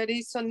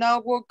 everybody. So now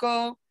we'll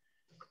go,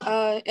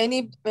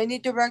 any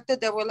director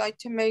that would like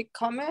to make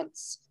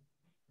comments?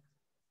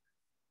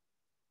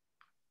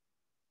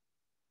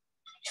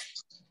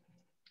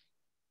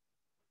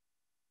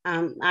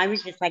 I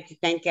would just like to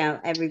thank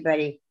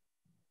everybody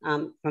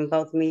from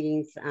both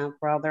meetings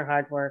for all their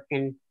hard work,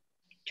 and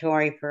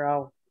Tori for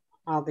all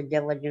the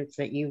diligence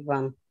that you've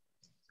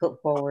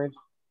put forward.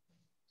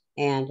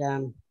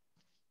 And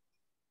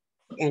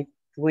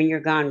when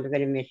you're gone, we're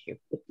going to miss you.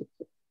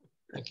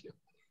 Thank you.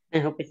 I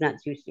hope it's not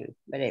too soon,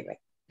 but anyway,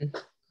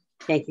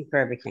 thank you for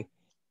everything.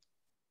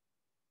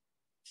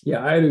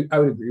 Yeah, I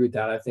would agree with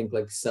that. I think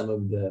like some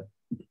of the,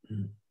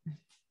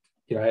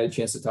 I had a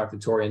chance to talk to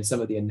Tori, and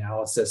some of the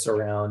analysis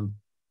around,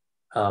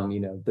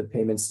 the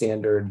payment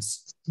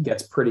standards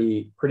gets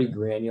pretty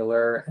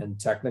granular and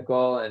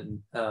technical.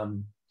 And,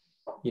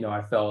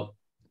 I felt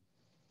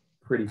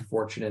pretty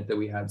fortunate that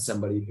we had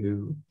somebody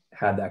who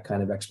had that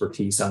kind of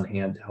expertise on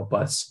hand to help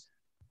us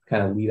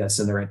kind of lead us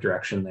in the right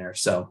direction there.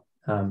 So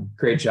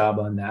great job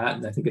on that.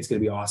 And I think it's going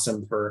to be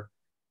awesome for,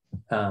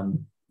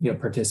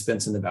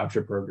 participants in the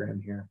voucher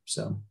program here.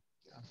 So.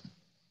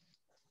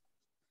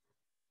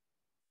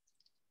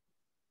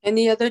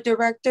 Any other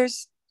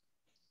directors?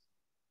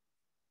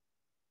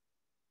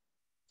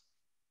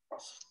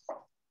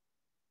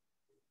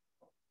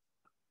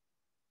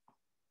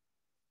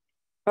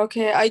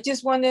 Okay, I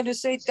just wanted to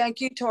say thank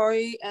you,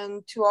 Tori,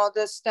 and to all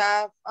the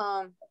staff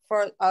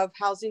of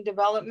housing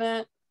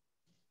development.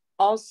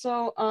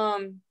 Also,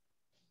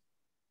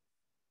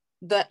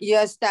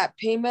 that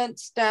payment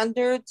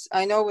standards,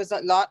 I know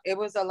it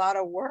was a lot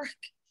of work,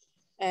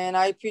 and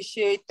I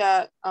appreciate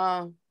that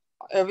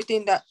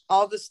everything that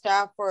all the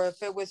staff, or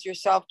if it was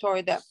yourself,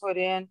 Tori, that put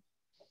in.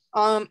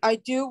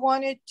 I do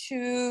wanted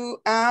to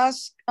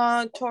ask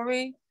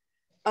Tori,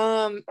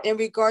 in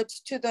regards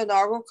to the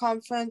NARO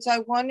conference, I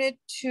wanted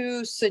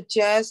to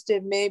suggest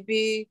that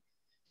maybe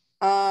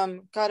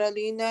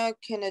Carolina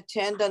can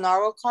attend the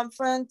NARO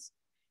conference,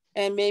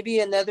 and maybe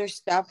another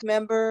staff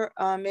member,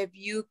 if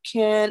you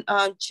can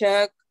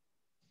check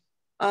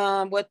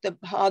how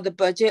the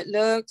budget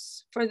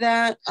looks for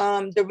that.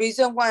 The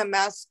reason why I'm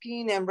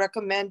asking and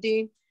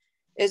recommending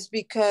is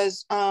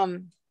because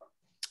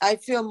I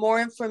feel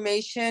more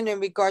information in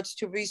regards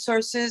to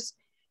resources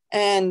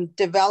and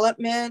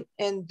development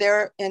in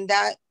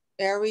that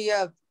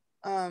area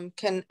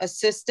can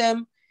assist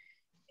them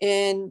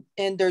in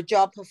their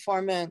job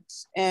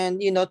performance, and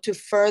to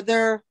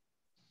further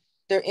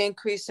their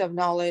increase of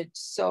knowledge.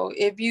 So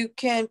if you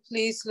can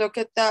please look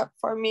at that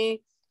for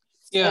me.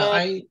 Yeah,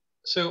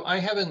 I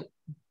haven't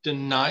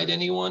denied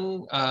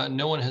anyone.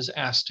 No one has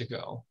asked to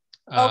go.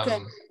 Okay.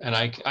 And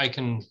I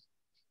can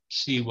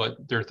see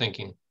what they're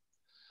thinking.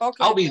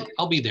 Okay.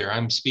 I'll be there.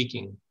 I'm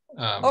speaking.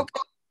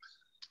 Okay.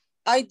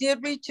 I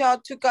did reach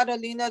out to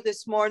Carolina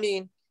this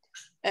morning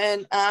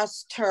and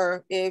asked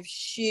her if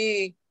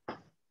she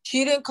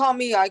didn't call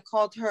me. I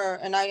called her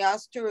and I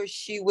asked her if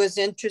she was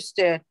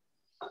interested.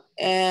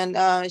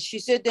 And she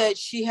said that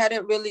she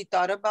hadn't really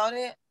thought about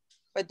it,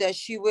 but that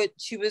she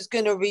was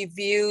going to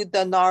review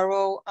the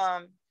NARO,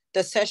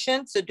 the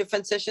sessions, the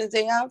different sessions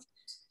they have.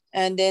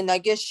 And then I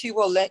guess she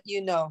will let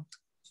you know.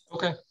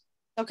 Okay.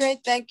 Okay.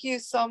 Thank you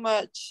so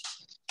much.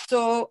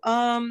 So,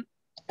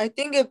 I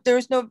think if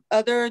there's no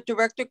other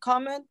director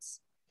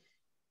comments,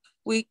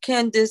 we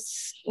can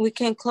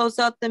close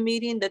out the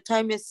meeting. The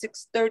time is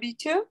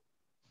 6:32.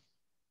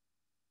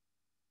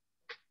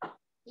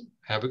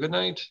 Have a good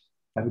night.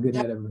 Have a good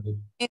night, everybody.